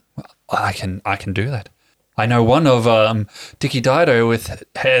 Okay, well, I can do that. I know one of Dickie Dido with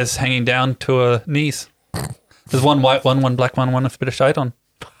hairs hanging down to her knees. There's one white one, one black one with a bit of shade on.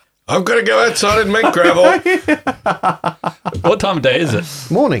 I've got to go outside and make gravel. What time of day is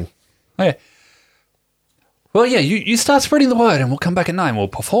it? Morning. Okay. Well, yeah, you start spreading the word and we'll come back at 9. We'll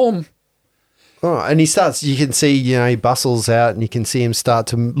perform. Oh, and he starts, you can see, he bustles out and you can see him start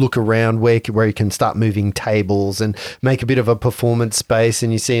to look around where he can start moving tables and make a bit of a performance space.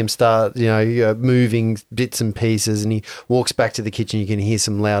 And you see him start, moving bits and pieces, and he walks back to the kitchen. You can hear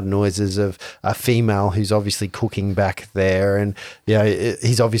some loud noises of a female who's obviously cooking back there. And,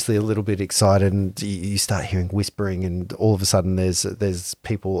 he's obviously a little bit excited, and you start hearing whispering, and all of a sudden there's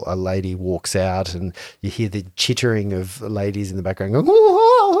people, a lady walks out, and you hear the chittering of ladies in the background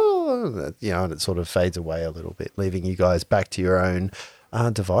going, and it sort of fades away a little bit, leaving you guys back to your own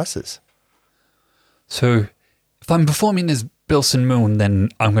devices. So if I'm performing as Bilson Moon, then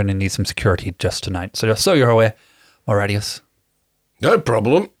I'm going to need some security just tonight. So just so you're aware, Moradius. No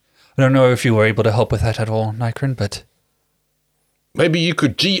problem. I don't know if you were able to help with that at all, Nikrin, but... Maybe you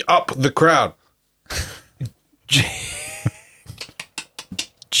could G up the crowd.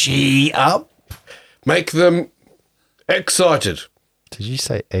 G up? Make them excited. Did you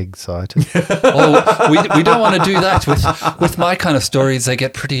say excited? Oh, we don't want to do that with my kind of stories. They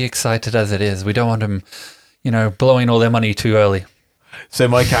get pretty excited as it is. We don't want them, blowing all their money too early. So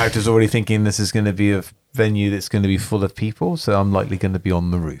my character's already thinking this is going to be a venue that's going to be full of people, so I'm likely going to be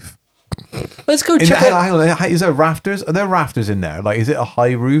on the roof. Let's go Hang check out. on, is there rafters? Are there rafters in there? Like, is it a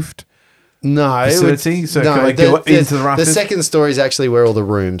high-roofed No, facility? So can I go into the rafters? The second story is actually where all the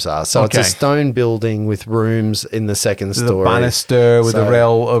rooms are. So Okay. it's a stone building with rooms in the second There's story. a banister with So-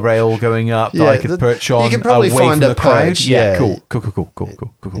 a rail going up that I could perch on. You can probably away find from a the crowd. perch. Yeah, cool.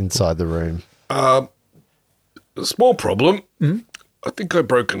 Inside the room. A small problem. I think I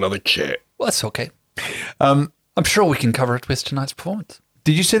broke another chair. Well, that's okay. I'm sure we can cover it with tonight's performance.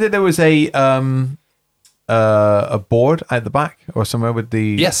 Did you say that there was a board at the back or somewhere with the...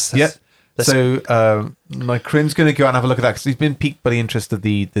 Yes, Yeah. that's- So my Crin's going to go out and have a look at that because he's been piqued by the interest of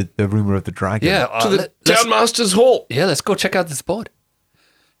the rumor of the dragon. Yeah, To the Townmaster's Hall. let's go check out this board.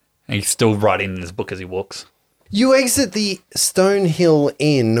 And he's still writing in his book as he walks. You exit the Stonehill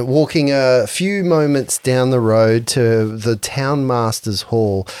Inn, walking a few moments down the road to the Townmaster's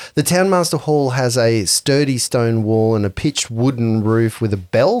Hall. The Townmaster Hall has a sturdy stone wall and a pitched wooden roof with a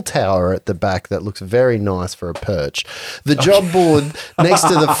bell tower at the back that looks very nice for a perch. The job board next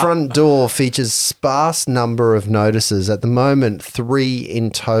to the front door features sparse number of notices, at the moment 3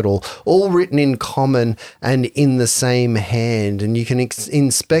 in total, all written in common and in the same hand. And you can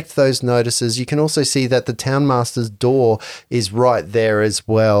inspect those notices. You can also see that the Townmaster's door is right there as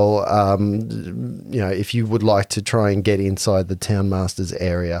well. If you would like to try and get inside the Townmaster's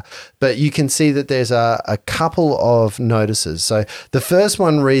area. But you can see that there's a couple of notices. So the first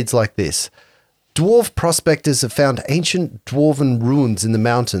one reads like this. Dwarf prospectors have found ancient dwarven ruins in the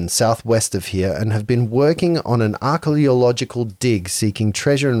mountains southwest of here and have been working on an archaeological dig seeking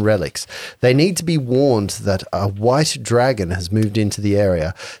treasure and relics. They need to be warned that a white dragon has moved into the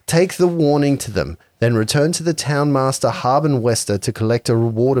area. Take the warning to them, then return to the Townmaster Harbin Wester to collect a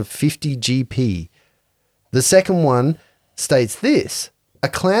reward of 50 GP. The second one states this. A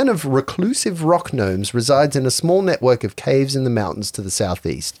clan of reclusive rock gnomes resides in a small network of caves in the mountains to the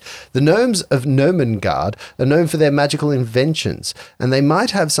southeast. The gnomes of Gnomengard are known for their magical inventions, and they might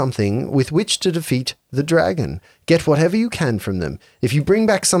have something with which to defeat the dragon. Get whatever you can from them. If you bring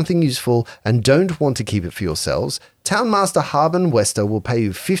back something useful and don't want to keep it for yourselves, Townmaster Harbin Wester will pay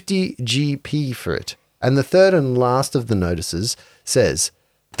you 50 GP for it. And the third and last of the notices says,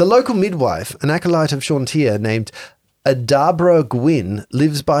 the local midwife, an acolyte of Chauntier named Adabra Gwyn,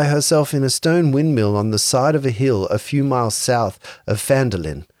 lives by herself in a stone windmill on the side of a hill a few miles south of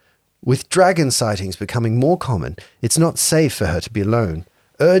Phandalin. With dragon sightings becoming more common, it's not safe for her to be alone.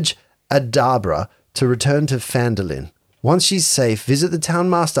 Urge Adabra to return to Phandalin. Once she's safe, visit the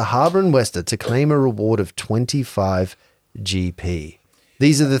Townmaster Harbour and Wester to claim a reward of 25 GP.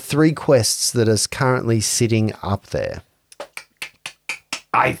 These are the 3 quests that are currently sitting up there.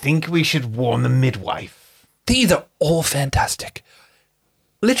 I think we should warn the midwife. These are all fantastic.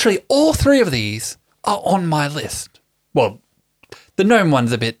 Literally all 3 of these are on my list. Well, the gnome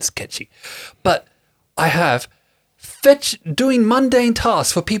one's a bit sketchy. But I have doing mundane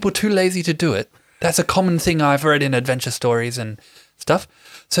tasks for people too lazy to do it. That's a common thing I've read in adventure stories and stuff.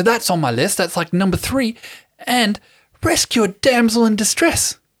 So that's on my list. That's like number 3. And rescue a damsel in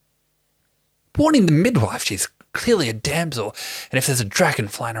distress. Warning the midwife, she's clearly a damsel. And if there's a dragon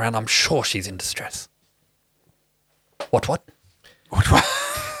flying around, I'm sure she's in distress. What?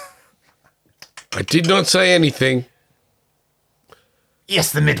 I did not say anything.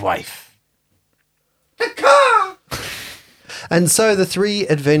 Yes, the midwife. And so the 3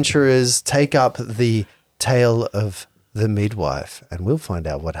 adventurers take up the tale of the midwife, and we'll find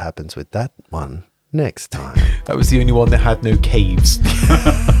out what happens with that one next time. That was the only one that had no caves.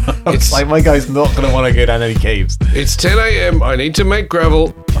 It's like, my guy's not going to want to go down any caves. It's 10 a.m. I need to make gravel.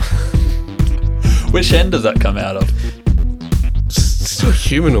 Which end does that come out of? Still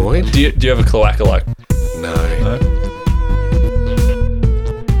humanoid. Do you have a cloaca like? No.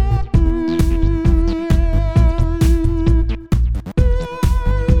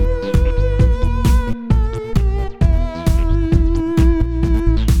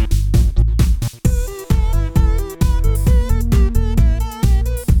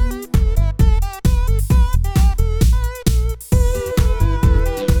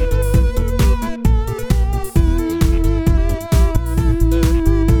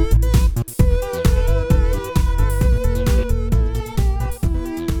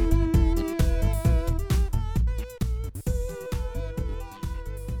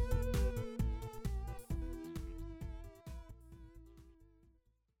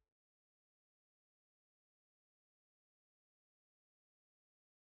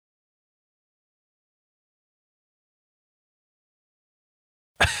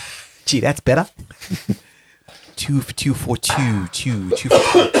 Gee, that's better. 2 for 2 for 2. 2 for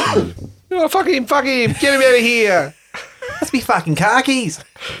 2. Oh, fuck him. Get him out of here. That's me fucking car keys.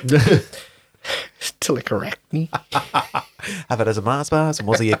 Still a arachne. Have it as a Mars bar, some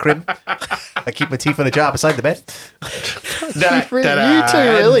Aussie crib. I keep my teeth in a jar beside the bed. You two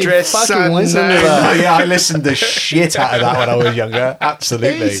really fucking listen to that. Yeah, I listened the shit out of that when I was younger.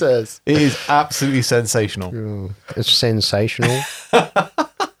 Absolutely. Jesus. It is absolutely sensational. It's sensational.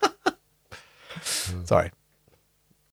 Sorry.